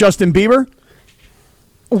 Oh, is it Justin Bieber?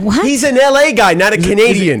 what? He's an LA guy, not a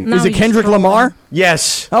Canadian. No, Is it he's Kendrick trolling. Lamar?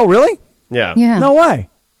 Yes. Oh, really? Yeah. Yeah. No way.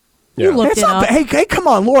 You Yeah. looked That's it not up. bad. Hey, come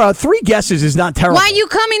on, Laura. 3 guesses is not terrible. Why are you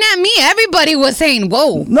coming at me? Everybody was saying,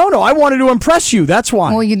 whoa. No, I wanted to impress you. That's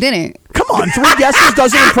why. Well, you didn't. Come on, 3 guesses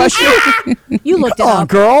doesn't impress you? You looked Come it on, up.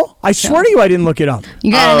 girl. I swear to you I didn't look it up.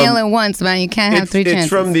 You gotta nail it once, man. You can't have 3 chances. It's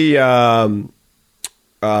from the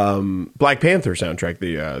Black Panther soundtrack,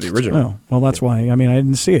 the original. Oh, well, that's why. I mean, I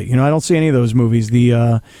didn't see it. You know, I don't see any of those movies,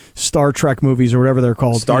 the Star Trek movies or whatever they're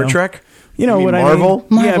called. Star you know? Trek? You know You what mean I Marvel?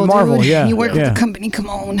 mean? Yeah, Marvel, dude. yeah. You work yeah. with the company. Come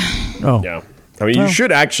on. Oh. Yeah. I mean, you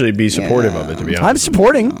should actually be supportive of it, to be honest. I'm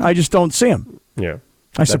supporting. I just don't see them. Yeah.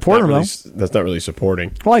 I support not them, really, though. That's not really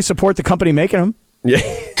supporting. Well, I support the company making them. Yeah.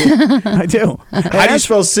 I do. How do you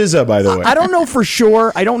spell SZA, by the way? I don't know for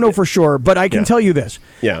sure. But I can tell you this.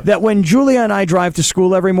 Yeah. That when Julia and I drive to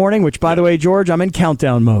school every morning, which, by the way, George, I'm in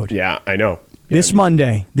countdown mode. Yeah, I know. This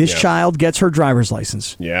Monday, this Yeah. child gets her driver's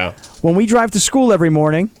license. Yeah. When we drive to school every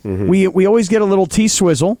morning, Mm-hmm. we always get a little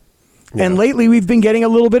T-Swizzle, and lately we've been getting a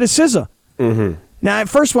little bit of SZA. Mm-hmm. Now, at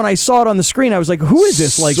first, when I saw it on the screen, I was like, "Who is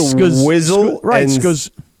this?" Like Swizzle right? and- Skuz,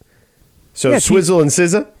 So Yeah, Swizzle and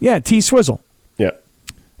SZA? yeah, T-Swizzle, Yeah.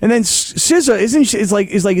 and then SZA isn't she, is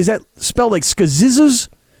that spelled like Skazizzas?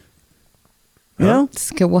 You know,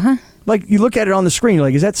 What? like you look at it on the screen, you're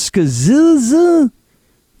like, is that Skaziza?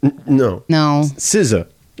 No. No. SZA.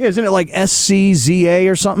 Yeah, isn't it like SCZA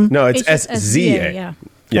or something? No, it's just SZA. Yeah.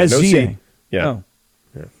 Yeah, no SZA. C. Yeah. Oh.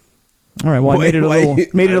 All right. Well, I made it a I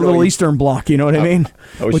little know Eastern block. You know what I mean?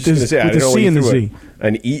 I was with just going to say, I with don't the know C when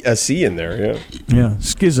and the you Z. threw a C in there. Yeah. Yeah,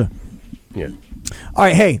 Skiza. Yeah. All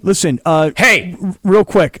right. Hey, listen. Hey. Real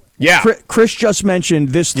quick. Yeah. Chris just mentioned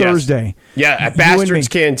this Yes. Thursday. Yeah, at You and Bastards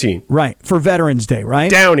me. Canteen. Right, for Veterans Day, right?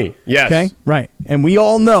 Downey. Yes. Okay. Right, and we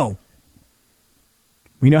all know.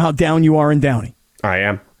 We know how down you are in Downey. I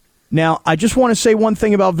am. Now, I just want to say one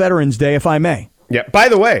thing about Veterans Day, if I may. Yeah. By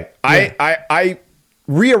the way, I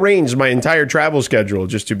rearranged my entire travel schedule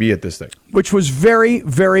just to be at this thing. Which was very,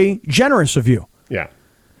 very generous of you. Yeah.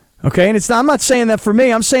 Okay, and I'm not saying that for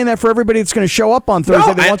me. I'm saying that for everybody that's going to show up on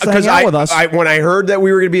Thursday that wants to hang out with us. When I heard that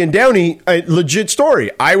we were going to be in Downey, a legit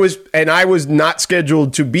story. I was not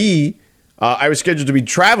scheduled to be. I was scheduled to be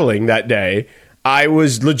traveling that day. I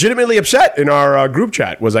was legitimately upset in our group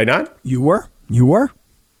chat. Was I not? You were. You were.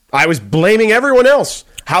 I was blaming everyone else.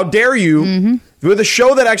 How dare you? With a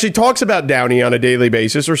show that actually talks about Downey on a daily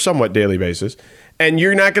basis or somewhat daily basis, and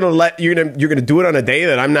you're not going to you're going to do it on a day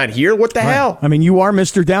that I'm not here. What the hell? I mean, you are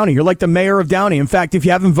Mr. Downey. You're like the mayor of Downey. In fact, if you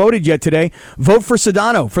haven't voted yet today, vote for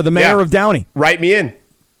Sedano for the mayor of Downey. Write me in.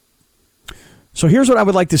 So here's what I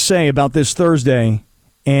would like to say about this Thursday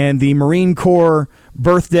and the Marine Corps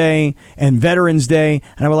birthday and Veterans Day.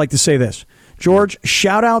 And I would like to say this. George,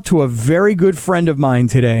 shout out to a very good friend of mine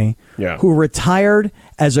today who retired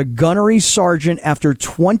as a gunnery sergeant after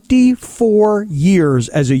 24 years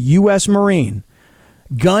as a U.S. Marine.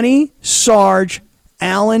 Gunny Sarge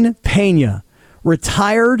Alan Pena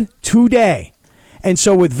retired today. And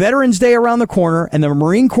so with Veterans Day around the corner and the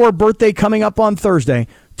Marine Corps birthday coming up on Thursday,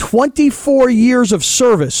 24 years of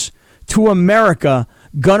service to America,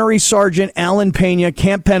 Gunnery Sergeant Alan Pena,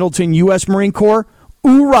 Camp Pendleton, U.S. Marine Corps.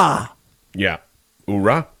 Hoorah! Yeah.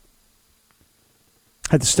 Hoorah.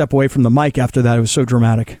 I had to step away from the mic after that. It was so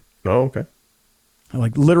dramatic. Oh, okay. I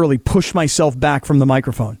literally pushed myself back from the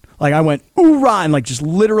microphone. I went, hoorah, and just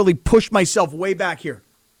literally pushed myself way back here.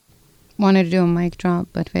 Wanted to do a mic drop,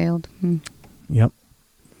 but failed. Yep.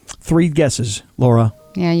 3 guesses, Laura.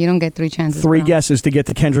 Yeah, you don't get 3 chances. 3 bro. guesses to get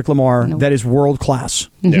to Kendrick Lamar. Nope. That is world class.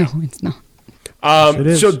 No, it's not. It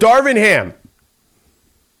is. So Darvin Ham,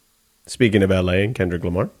 speaking of LA and Kendrick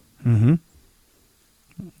Lamar,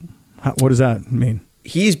 What does that mean?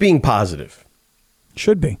 he's being positive.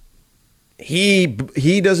 Should be. He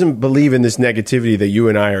doesn't believe in this negativity that you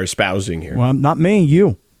and I are espousing here. Well, not me,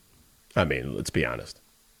 you. I mean, let's be honest.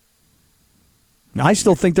 I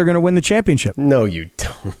still think they're going to win the championship. No, you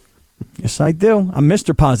don't. Yes, I do. I'm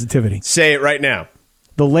Mr. Positivity. Say it right now.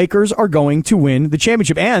 The Lakers are going to win the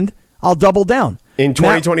championship, and I'll double down. In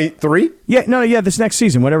 2023? This next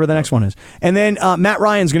season, whatever the next one is. And then Matt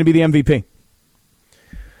Ryan's going to be the MVP.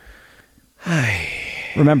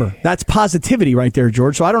 Remember, that's positivity right there,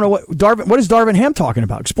 George. So I don't know what is Darvin Ham talking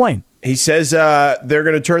about? Explain. He says they're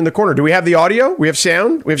going to turn the corner. Do we have the audio? We have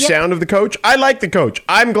sound? We have sound of the coach? I like the coach.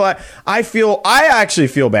 I'm glad. I actually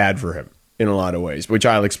feel bad for him in a lot of ways, which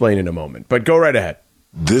I'll explain in a moment. But go right ahead.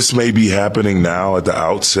 This may be happening now at the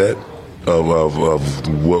outset of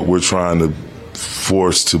what we're trying to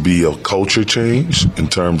force to be a culture change in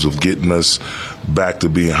terms of getting us back to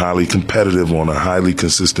being highly competitive on a highly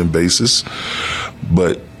consistent basis.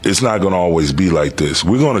 But it's not going to always be like this.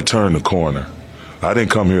 We're going to turn the corner. I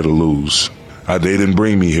didn't come here to lose. They didn't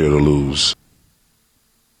bring me here to lose.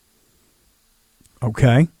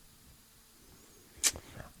 Okay.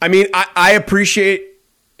 I mean, I appreciate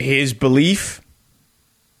his belief,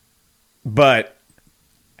 but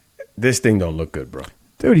this thing don't look good, bro.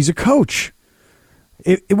 Dude, he's a coach.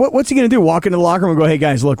 What's he going to do? Walk into the locker room and go, "Hey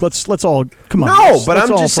guys, look, let's all come on." No, but I'm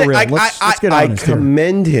just saying. Let's get I honest here.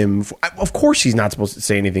 commend him. Of course, he's not supposed to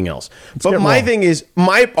say anything else. But get my wrong. thing is,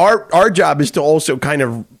 our job is to also kind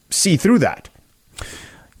of see through that.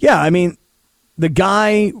 Yeah, I mean, the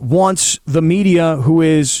guy wants the media who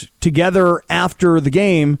is together after the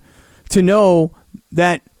game to know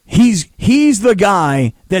that he's the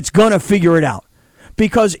guy that's going to figure it out.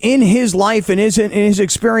 Because in his life and in his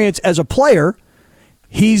experience as a player,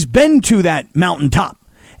 he's been to that mountaintop.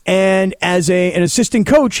 And as an assistant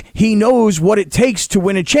coach, he knows what it takes to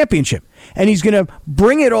win a championship. And he's going to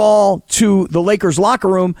bring it all to the Lakers locker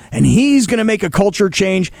room, and he's going to make a culture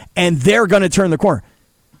change, and they're going to turn the corner.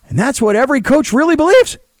 And that's what every coach really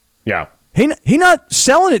believes. Yeah. He not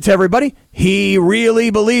selling it to everybody. He really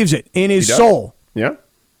believes it in his soul. Yeah.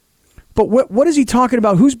 But what is he talking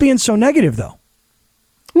about? Who's being so negative, though?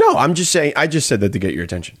 No, I'm just saying. I just said that to get your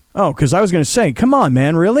attention. Oh, because I was going to say, come on,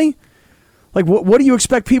 man, really? Like, what do you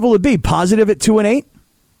expect people to be? Positive at 2-8?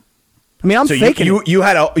 I mean, I'm so faking you it. you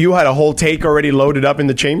had a whole take already loaded up in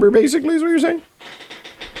the chamber, basically, is what you're saying?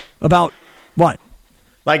 About what?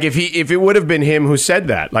 Like if it would have been him who said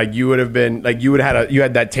that, like you had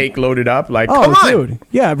that take loaded up, like Oh, come on. dude,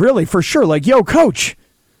 yeah, really, for sure. Like, yo, coach,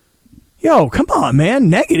 come on, man,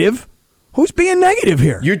 negative. Who's being negative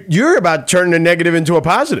here? You're about turning a negative into a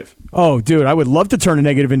positive. Oh, dude, I would love to turn a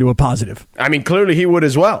negative into a positive. I mean, clearly he would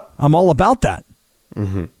as well. I'm all about that.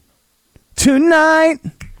 Mm-hmm. Tonight,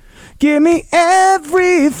 give me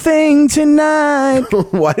everything tonight.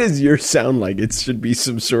 Why does yours sound like it should be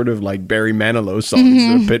some sort of like Barry Manilow song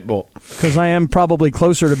instead of Pitbull? Because I am probably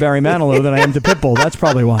closer to Barry Manilow than I am to Pitbull. That's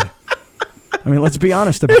probably why. I mean, let's be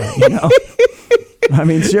honest about it, you know? I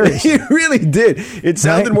mean, seriously. It really did. It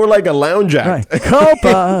sounded more like a lounge act. Right.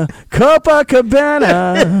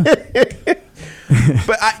 Copacabana.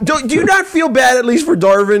 But do you not feel bad at least for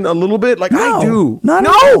Darvin a little bit? Like No, I do. not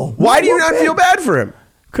at all. Why do you Not not feel bad for him?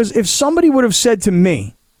 Because if somebody would have said to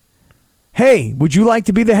me, hey, would you like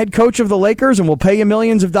to be the head coach of the Lakers and we'll pay you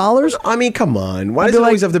millions of dollars? I mean, come on. Why I'd does be it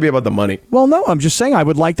always like- have to be about the money? Well, no, I'm just saying I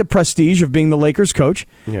would like the prestige of being the Lakers coach,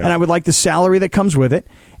 Yeah. and I would like the salary that comes with it.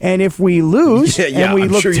 And if we lose Yeah, and we I'm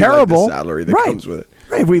look sure you like the terrible, salary that right, comes with it.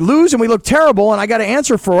 right, if we lose and we look terrible and I got to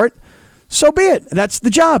answer for it, so be it. That's the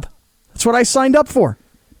job. That's what I signed up for.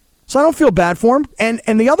 So I don't feel bad for him.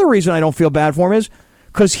 And the other reason I don't feel bad for him is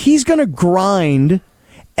because he's going to grind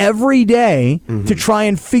every day to try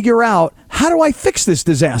and figure out, how do I fix this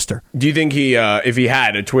disaster? Do you think he, if he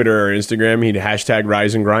had a Twitter or Instagram, he'd hashtag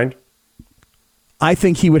Rise and Grind? I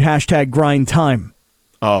think he would hashtag grind time.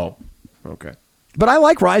 Oh, okay. But I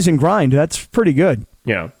like rise and grind. That's pretty good.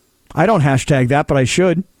 Yeah. I don't hashtag that, but I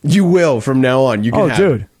should. You will from now on. You can have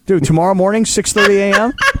it. Dude, tomorrow morning, 6:30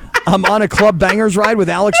 a.m., I'm on a Club Bangers ride with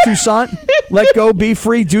Alex Toussaint. Let go, be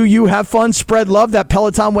free, do you, have fun, spread love, that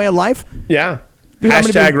Peloton way of life. Yeah. Dude, I'm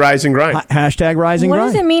gonna Hashtag be- Rise and Grind. Hashtag rise and What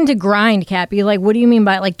grind. does it mean to grind, Cappy? Like, what do you mean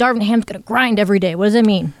by, like, Darvin Ham's going to grind every day? What does it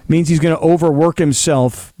mean? Means he's going to overwork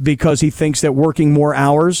himself because he thinks that working more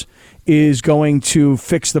hours is going to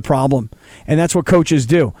fix the problem. And that's what coaches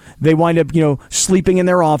do. They wind up, sleeping in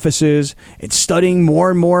their offices and studying more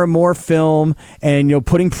and more and more film and,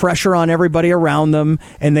 putting pressure on everybody around them.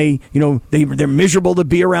 And they're miserable to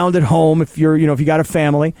be around at home if you're, if you got a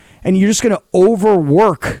family. And you're just going to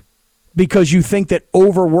overwork because you think that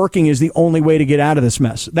overworking is the only way to get out of this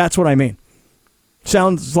mess. That's what I mean.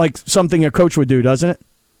 Sounds like something a coach would do, doesn't it?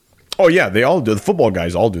 Oh, yeah, they all do. The football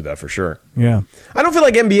guys all do that for sure. Yeah. I don't feel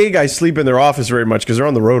like NBA guys sleep in their office very much because they're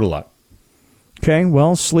on the road a lot. Okay,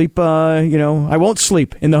 well, sleep, I won't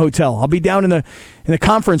sleep in the hotel. I'll be down in the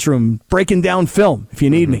conference room breaking down film if you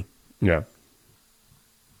need me. Yeah.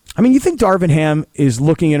 I mean, you think Darvin Ham is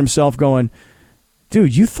looking at himself going,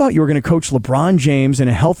 dude, you thought you were going to coach LeBron James and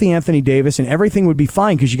a healthy Anthony Davis and everything would be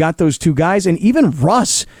fine because you got those two guys. And even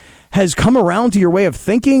Russ has come around to your way of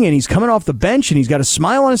thinking, and he's coming off the bench, and he's got a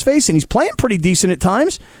smile on his face, and he's playing pretty decent at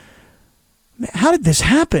times. How did this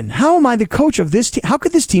happen? How am I the coach of this team? How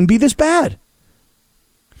could this team be this bad?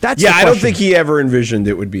 That's I don't think he ever envisioned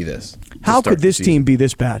it would be this. How could this team be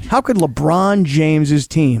this bad? How could LeBron James's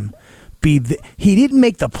team be? He didn't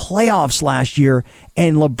make the playoffs last year,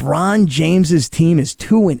 and LeBron James's team is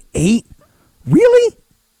 2-8. Really?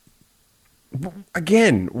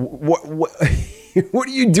 Again, what what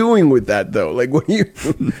are you doing with that though? Like, what are you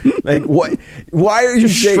like? What? Why are you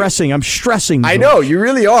stressing? I'm stressing. I know you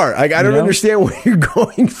really are. Like, I don't understand what you're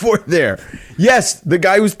going for there. Yes, the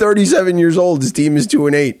guy who's 37 years old, his team is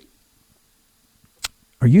 2-8.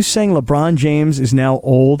 Are you saying LeBron James is now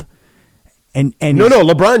old? And no,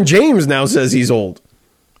 LeBron James now says he's old.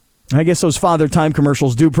 I guess those Father Time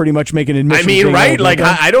commercials do pretty much make an admission. I mean, right? Like,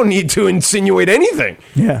 I don't need to insinuate anything.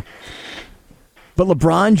 Yeah. But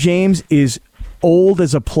LeBron James is old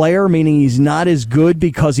as a player, meaning he's not as good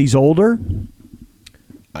because he's older?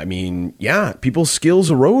 I mean, yeah, people's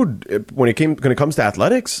skills erode when it comes to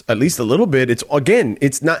athletics, at least a little bit.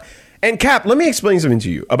 It's not. And Cap, let me explain something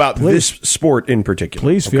to you about this sport in particular.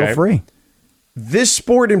 Please feel free. This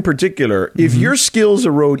sport in particular, if your skills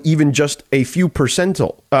erode even just a few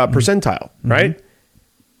percentile, right?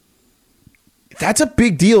 That's a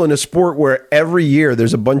big deal in a sport where every year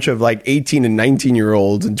there's a bunch of like 18 and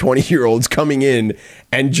 19-year-olds and 20-year-olds coming in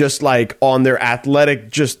and just like on their athletic,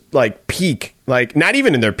 just like peak, like not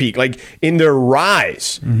even in their peak, like in their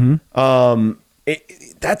rise.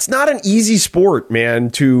 That's not an easy sport, man,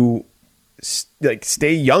 to like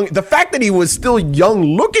stay young. The fact that he was still young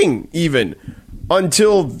looking even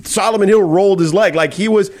until Solomon Hill rolled his leg, like he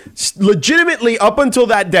was legitimately up until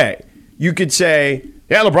that day, you could say,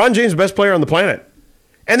 yeah, LeBron James is the best player on the planet.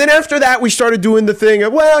 And then after that, we started doing the thing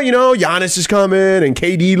of, well, Giannis is coming and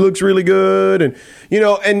KD looks really good. And,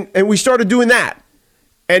 and we started doing that.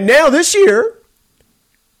 And now this year,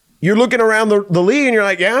 you're looking around the league and you're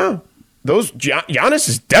like, yeah, Giannis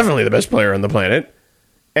is definitely the best player on the planet.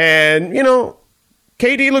 And,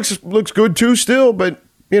 KD looks good too still, but,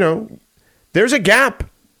 there's a gap.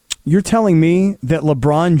 You're telling me that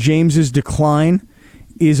LeBron James's decline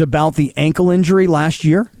is about the ankle injury last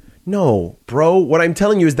year? No, bro. What I'm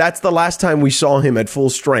telling you is that's the last time we saw him at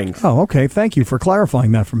full strength. Oh, okay. Thank you for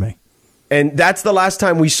clarifying that for me. And that's the last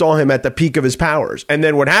time we saw him at the peak of his powers. And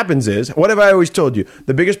then what happens is, what have I always told you?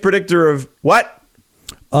 The biggest predictor of what?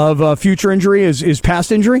 Of future injury is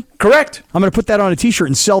past injury? Correct. I'm going to put that on a T-shirt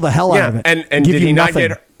and sell the hell out of it. And did he not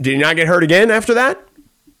get hurt again after that?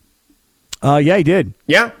 Yeah, he did.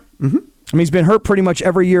 Yeah. Mm-hmm. I mean, he's been hurt pretty much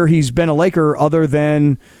every year he's been a Laker other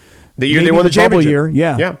than the year they won the championship. Year.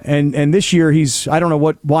 Yeah. And this year I don't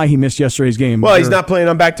know why he missed yesterday's game. Well, he's not playing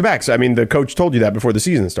on back-to-backs. I mean, the coach told you that before the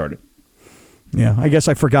season started. Yeah, I guess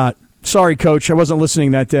I forgot. Sorry, Coach. I wasn't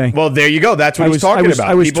listening that day. Well, there you go. That's what he's talking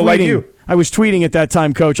about. People like you. I was tweeting at that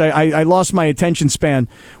time, Coach. I lost my attention span.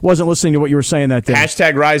 Wasn't listening to what you were saying that day.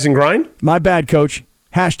 Hashtag rise and grind? My bad, Coach.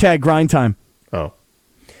 Hashtag grind time. Oh.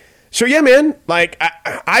 So, yeah, man, like,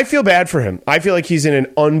 I feel bad for him. I feel like he's in an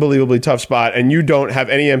unbelievably tough spot, and you don't have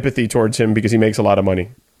any empathy towards him because he makes a lot of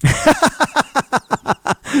money.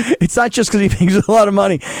 It's not just because he makes a lot of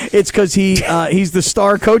money. It's because he's the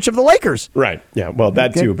star coach of the Lakers. Right. Yeah, well,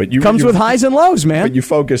 that too. But you comes with highs and lows, man. But you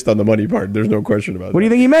focused on the money part. There's no question about it. What do you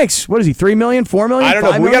think he makes? What is he, $3 million, $4 million, I don't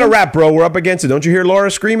know. We got to wrap, bro. We're up against it. Don't you hear Laura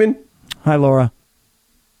screaming? Hi, Laura.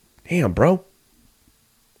 Damn, bro.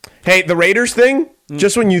 Hey, the Raiders thing,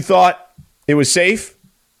 just when you thought it was safe,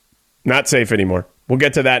 not safe anymore. We'll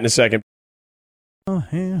get to that in a second.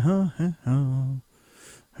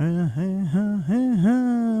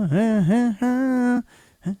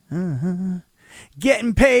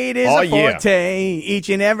 Getting paid is a forte each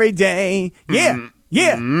and every day. Yeah,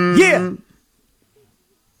 yeah.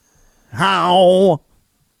 How?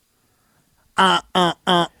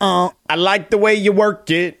 I like the way you work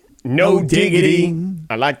it. No diggity.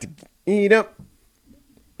 I like to eat up.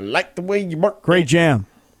 I like the way you work. Great jam.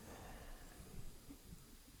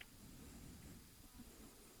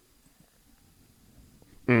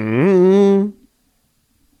 Mm-hmm.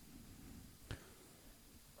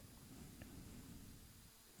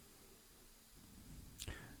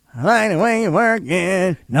 I like the way you work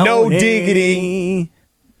it. No diggity.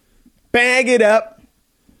 Bag it up.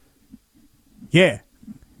 Yeah.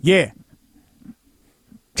 Yeah.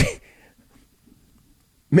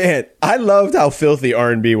 Man, I loved how filthy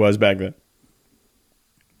R&B was back then.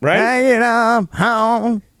 Right? Bag it up.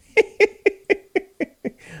 Home.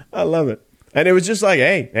 I love it. And it was just like,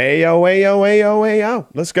 hey, yo, hey, yo, hey, yo, hey, yo.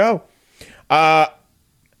 Let's go.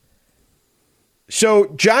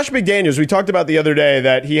 So Josh McDaniels, we talked about the other day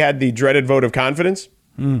that he had the dreaded vote of confidence.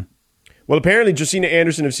 Well, apparently Josina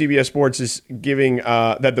Anderson of CBS Sports is giving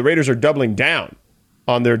that the Raiders are doubling down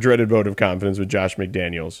on their dreaded vote of confidence with Josh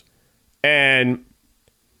McDaniels. And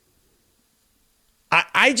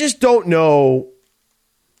I just don't know.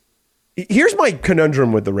 Here's my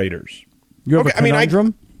conundrum with the Raiders. You have a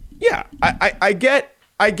conundrum? I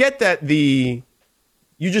get that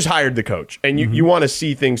you just hired the coach and you want to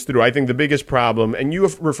see things through. I think the biggest problem, and you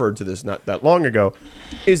have referred to this not that long ago,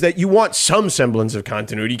 is that you want some semblance of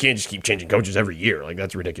continuity. You can't just keep changing coaches every year. Like,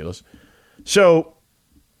 that's ridiculous. So,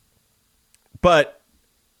 but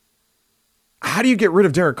how do you get rid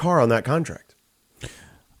of Derek Carr on that contract?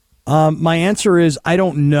 My answer is I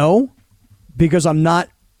don't know, because I'm not.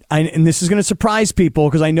 And this is going to surprise people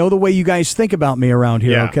because I know the way you guys think about me around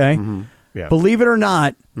here, okay? Mm-hmm. Yeah. Believe it or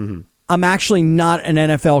not, I'm actually not an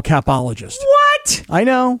NFL capologist. What? I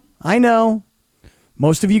know.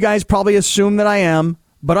 Most of you guys probably assume that I am,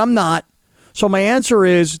 but I'm not. So my answer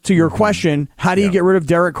is, to your question, how do you get rid of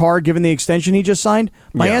Derek Carr given the extension he just signed?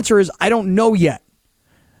 My answer is I don't know yet.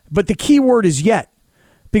 But the key word is yet,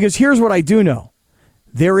 because here's what I do know.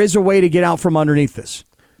 There is a way to get out from underneath this.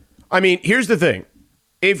 I mean, here's the thing.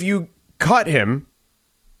 If you cut him,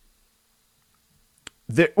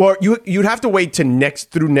 you'd have to wait to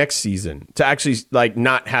through next season to actually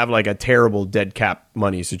not have a terrible dead cap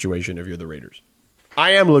money situation if you're the Raiders.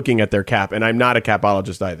 I am looking at their cap, and I'm not a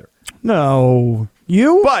capologist either. No,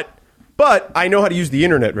 you? But I know how to use the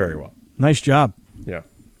internet very well. Nice job. Yeah.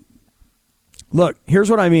 Look,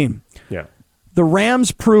 here's what I mean. Yeah. The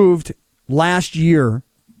Rams proved last year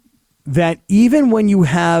that even when you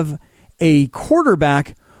have a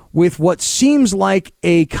quarterback with what seems like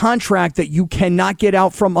a contract that you cannot get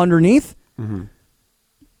out from underneath,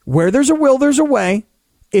 where there's a will, there's a way.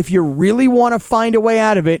 If you really want to find a way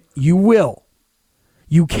out of it, you will.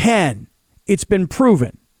 You can. It's been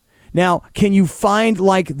proven. Now, can you find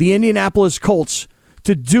the Indianapolis Colts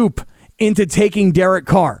to dupe into taking Derek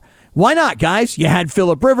Carr? Why not, guys? You had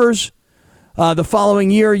Phillip Rivers. The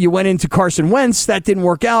following year, you went into Carson Wentz. That didn't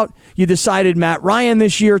work out. You decided Matt Ryan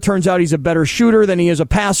this year. Turns out he's a better shooter than he is a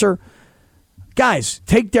passer. Guys,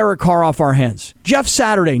 take Derek Carr off our hands. Jeff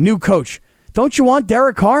Saturday, new coach. Don't you want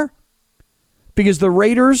Derek Carr? Because the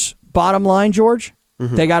Raiders, bottom line, George,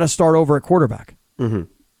 they got to start over at quarterback. And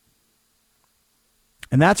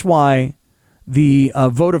that's why the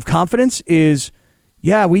vote of confidence is,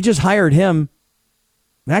 we just hired him.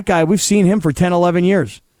 That guy, we've seen him for 10, 11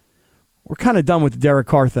 years. We're kind of done with the Derek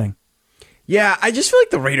Carr thing. Yeah, I just feel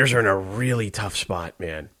like the Raiders are in a really tough spot,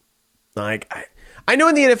 man. I know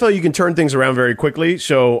in the NFL you can turn things around very quickly,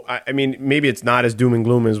 so, I mean, maybe it's not as doom and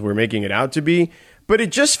gloom as we're making it out to be, but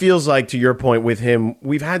it just feels like, to your point with him,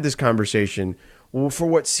 we've had this conversation for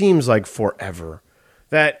what seems like forever,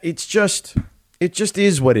 that it just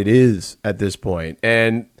is what it is at this point,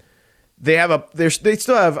 and they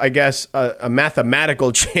still have, I guess, a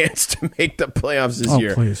mathematical chance to make the playoffs this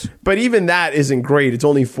year. Please. But even that isn't great. It's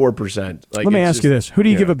only 4%. Let me ask you this. Who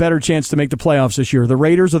do you give a better chance to make the playoffs this year, the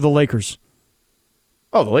Raiders or the Lakers?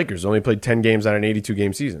 Oh, the Lakers only played 10 games on an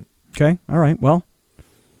 82-game season. Okay. All right. Well,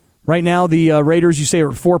 right now the Raiders, you say, are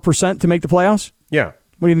 4% to make the playoffs? Yeah.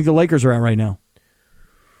 What do you think the Lakers are at right now?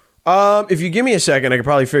 If you give me a second, I could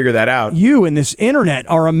probably figure that out. You and this internet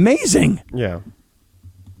are amazing. Yeah.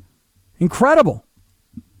 Incredible.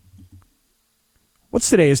 What's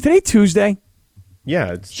today? Is today Tuesday?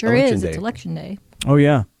 Yeah, it's sure election is. day. It's election day. Oh,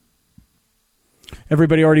 yeah.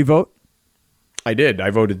 Everybody already vote? I did.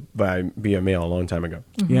 I voted via mail a long time ago.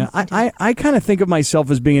 Yeah, I kind of think of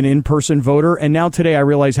myself as being an in-person voter, and now today I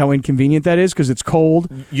realize how inconvenient that is because it's cold,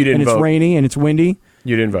 you didn't and it's vote. rainy, and it's windy.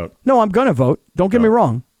 You didn't vote. No, I'm going to vote. Don't get me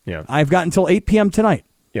wrong. Yeah. I've got until 8 p.m. tonight.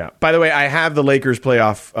 Yeah. By the way, I have the Lakers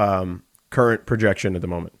playoff current projection at the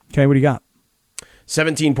moment. Okay, what do you got?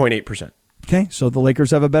 17.8%. Okay, so the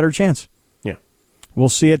Lakers have a better chance. Yeah. We'll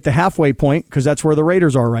see at the halfway point because that's where the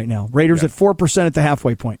Raiders are right now. Raiders at 4% at the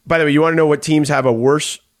halfway point. By the way, you want to know what teams have a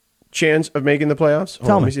worse chance of making the playoffs?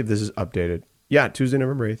 Tell me. Let me see if this is updated. Yeah, Tuesday,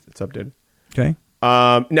 November 8th. It's updated. Okay.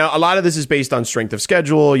 Now, a lot of this is based on strength of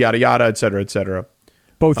schedule, yada, yada, et cetera, et cetera.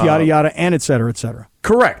 Both yada, yada, and et cetera, et cetera.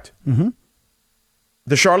 Correct. Mm-hmm.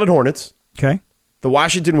 The Charlotte Hornets. Okay. The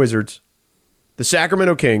Washington Wizards. The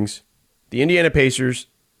Sacramento Kings. The Indiana Pacers.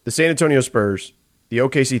 The San Antonio Spurs. The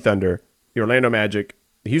OKC Thunder. The Orlando Magic.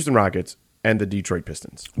 The Houston Rockets. And the Detroit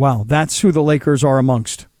Pistons. Wow, that's who the Lakers are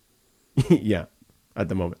amongst. Yeah, at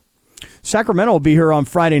the moment. Sacramento will be here on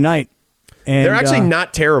Friday night. And they're actually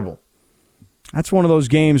not terrible. That's one of those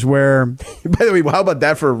games where... By the way, how about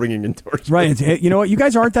that for a ringing endorsement? Right. You know what? You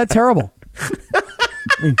guys aren't that terrible. I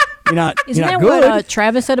mean, you're not Isn't that good. what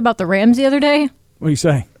Travis said about the Rams the other day? What do you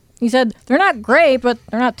say? He said, they're not great, but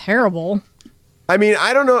they're not terrible. I mean,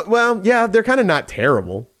 I don't know. Well, yeah, they're kind of not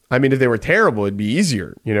terrible. I mean, if they were terrible, it'd be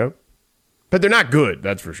easier, you know? But they're not good,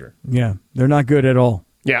 that's for sure. Yeah, they're not good at all.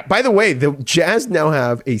 Yeah, by the way, the Jazz now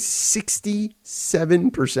have a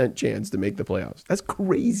 67% chance to make the playoffs. That's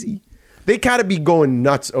crazy. They gotta be going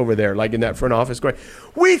nuts over there, like in that front office going,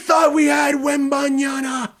 we thought we had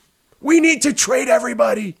Wembanyama. We need to trade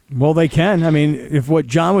everybody. Well, they can. I mean, if what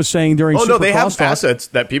John was saying during no, they have Crosstalk, assets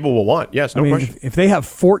that people will want. Yes, no question. If they have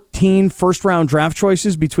 14 first-round draft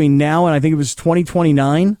choices between now and I think it was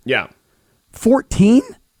 2029. Yeah. 14?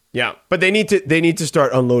 Yeah, but they need to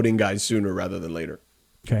start unloading guys sooner rather than later.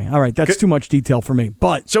 Okay, all right. That's too much detail for me.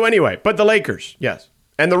 But so anyway, but the Lakers, yes,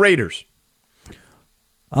 and the Raiders.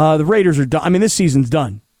 The Raiders are done. I mean, this season's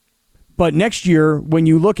done. But next year, when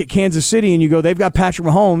you look at Kansas City and you go, they've got Patrick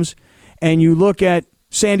Mahomes, and you look at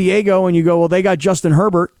San Diego and you go, well, they got Justin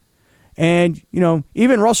Herbert, and you know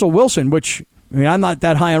even Russell Wilson, which I mean, I'm not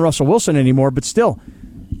that high on Russell Wilson anymore, but still,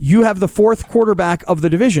 you have the fourth quarterback of the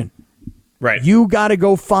division. Right. You got to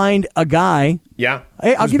go find a guy. Yeah.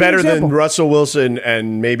 Hey, I'll who's give better you an example. than Russell Wilson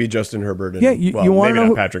and maybe Justin Herbert. And, Yeah, you want to maybe know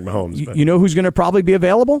not Patrick Mahomes. But. You know who's going to probably be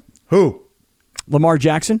available? Who? Lamar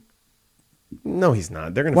Jackson. No, he's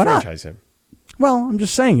not. They're going to Why not? franchise him. Well, I'm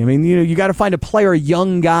just saying. I mean, you got to find a player, a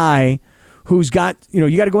young guy who's got,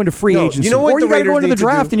 you got to go into free agency. You know what or you got to go into the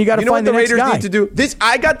draft and you got to find the next guy. You know what the Raiders need to do? This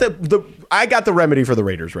I got the remedy for the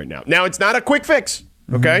Raiders right now. Now it's not a quick fix.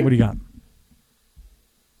 Okay. What do you got?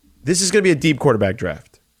 This is going to be a deep quarterback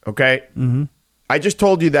draft. Okay. Mm-hmm. I just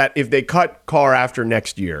told you that if they cut Carr after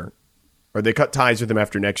next year, or they cut ties with him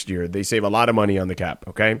after next year, they save a lot of money on the cap.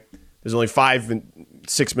 Okay. There's only $5 and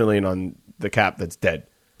 $6 million on the cap that's dead.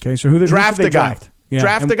 Okay. So who the draft the guy? Yeah,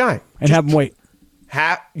 draft the guy and have him wait.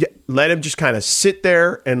 Let him just kind of sit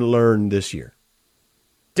there and learn this year.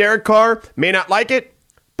 Derek Carr may not like it,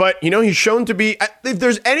 but he's shown to be. If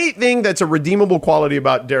there's anything that's a redeemable quality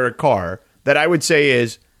about Derek Carr, that I would say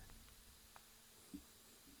is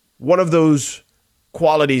one of those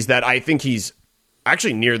qualities that I think he's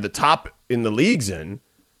actually near the top in the leagues in,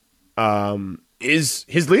 is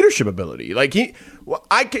his leadership ability. Like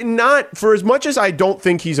I cannot, for as much as I don't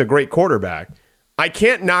think he's a great quarterback, I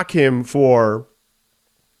can't knock him for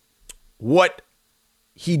what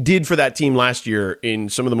he did for that team last year in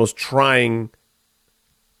some of the most trying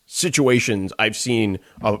situations I've seen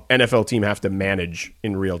an NFL team have to manage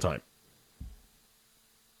in real time.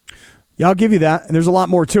 Yeah, I'll give you that. And there's a lot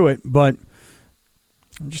more to it, but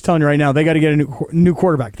I'm just telling you right now, they got to get a new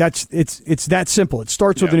quarterback. It's that simple. It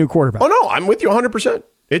starts with a new quarterback. Oh, no, I'm with you 100%.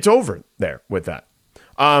 It's over there with that.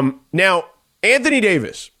 Now, Anthony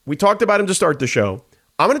Davis, we talked about him to start the show.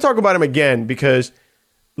 I'm going to talk about him again because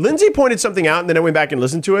Lindsay pointed something out, and then I went back and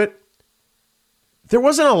listened to it. There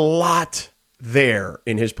wasn't a lot there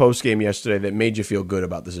in his postgame yesterday that made you feel good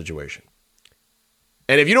about the situation.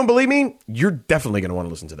 And if you don't believe me, you're definitely going to want to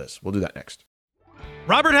listen to this. We'll do that next.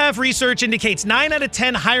 Robert Half research indicates 9 out of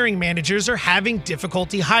 10 hiring managers are having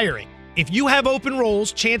difficulty hiring. If you have open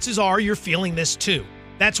roles, chances are you're feeling this too.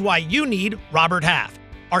 That's why you need Robert Half.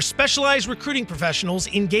 Our specialized recruiting professionals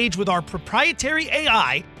engage with our proprietary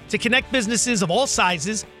AI to connect businesses of all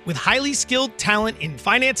sizes with highly skilled talent in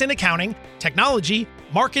finance and accounting, technology,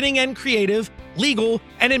 marketing and creative, legal,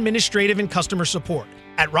 and administrative and customer support.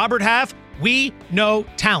 At Robert Half, we know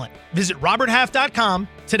talent. Visit roberthalf.com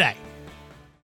today.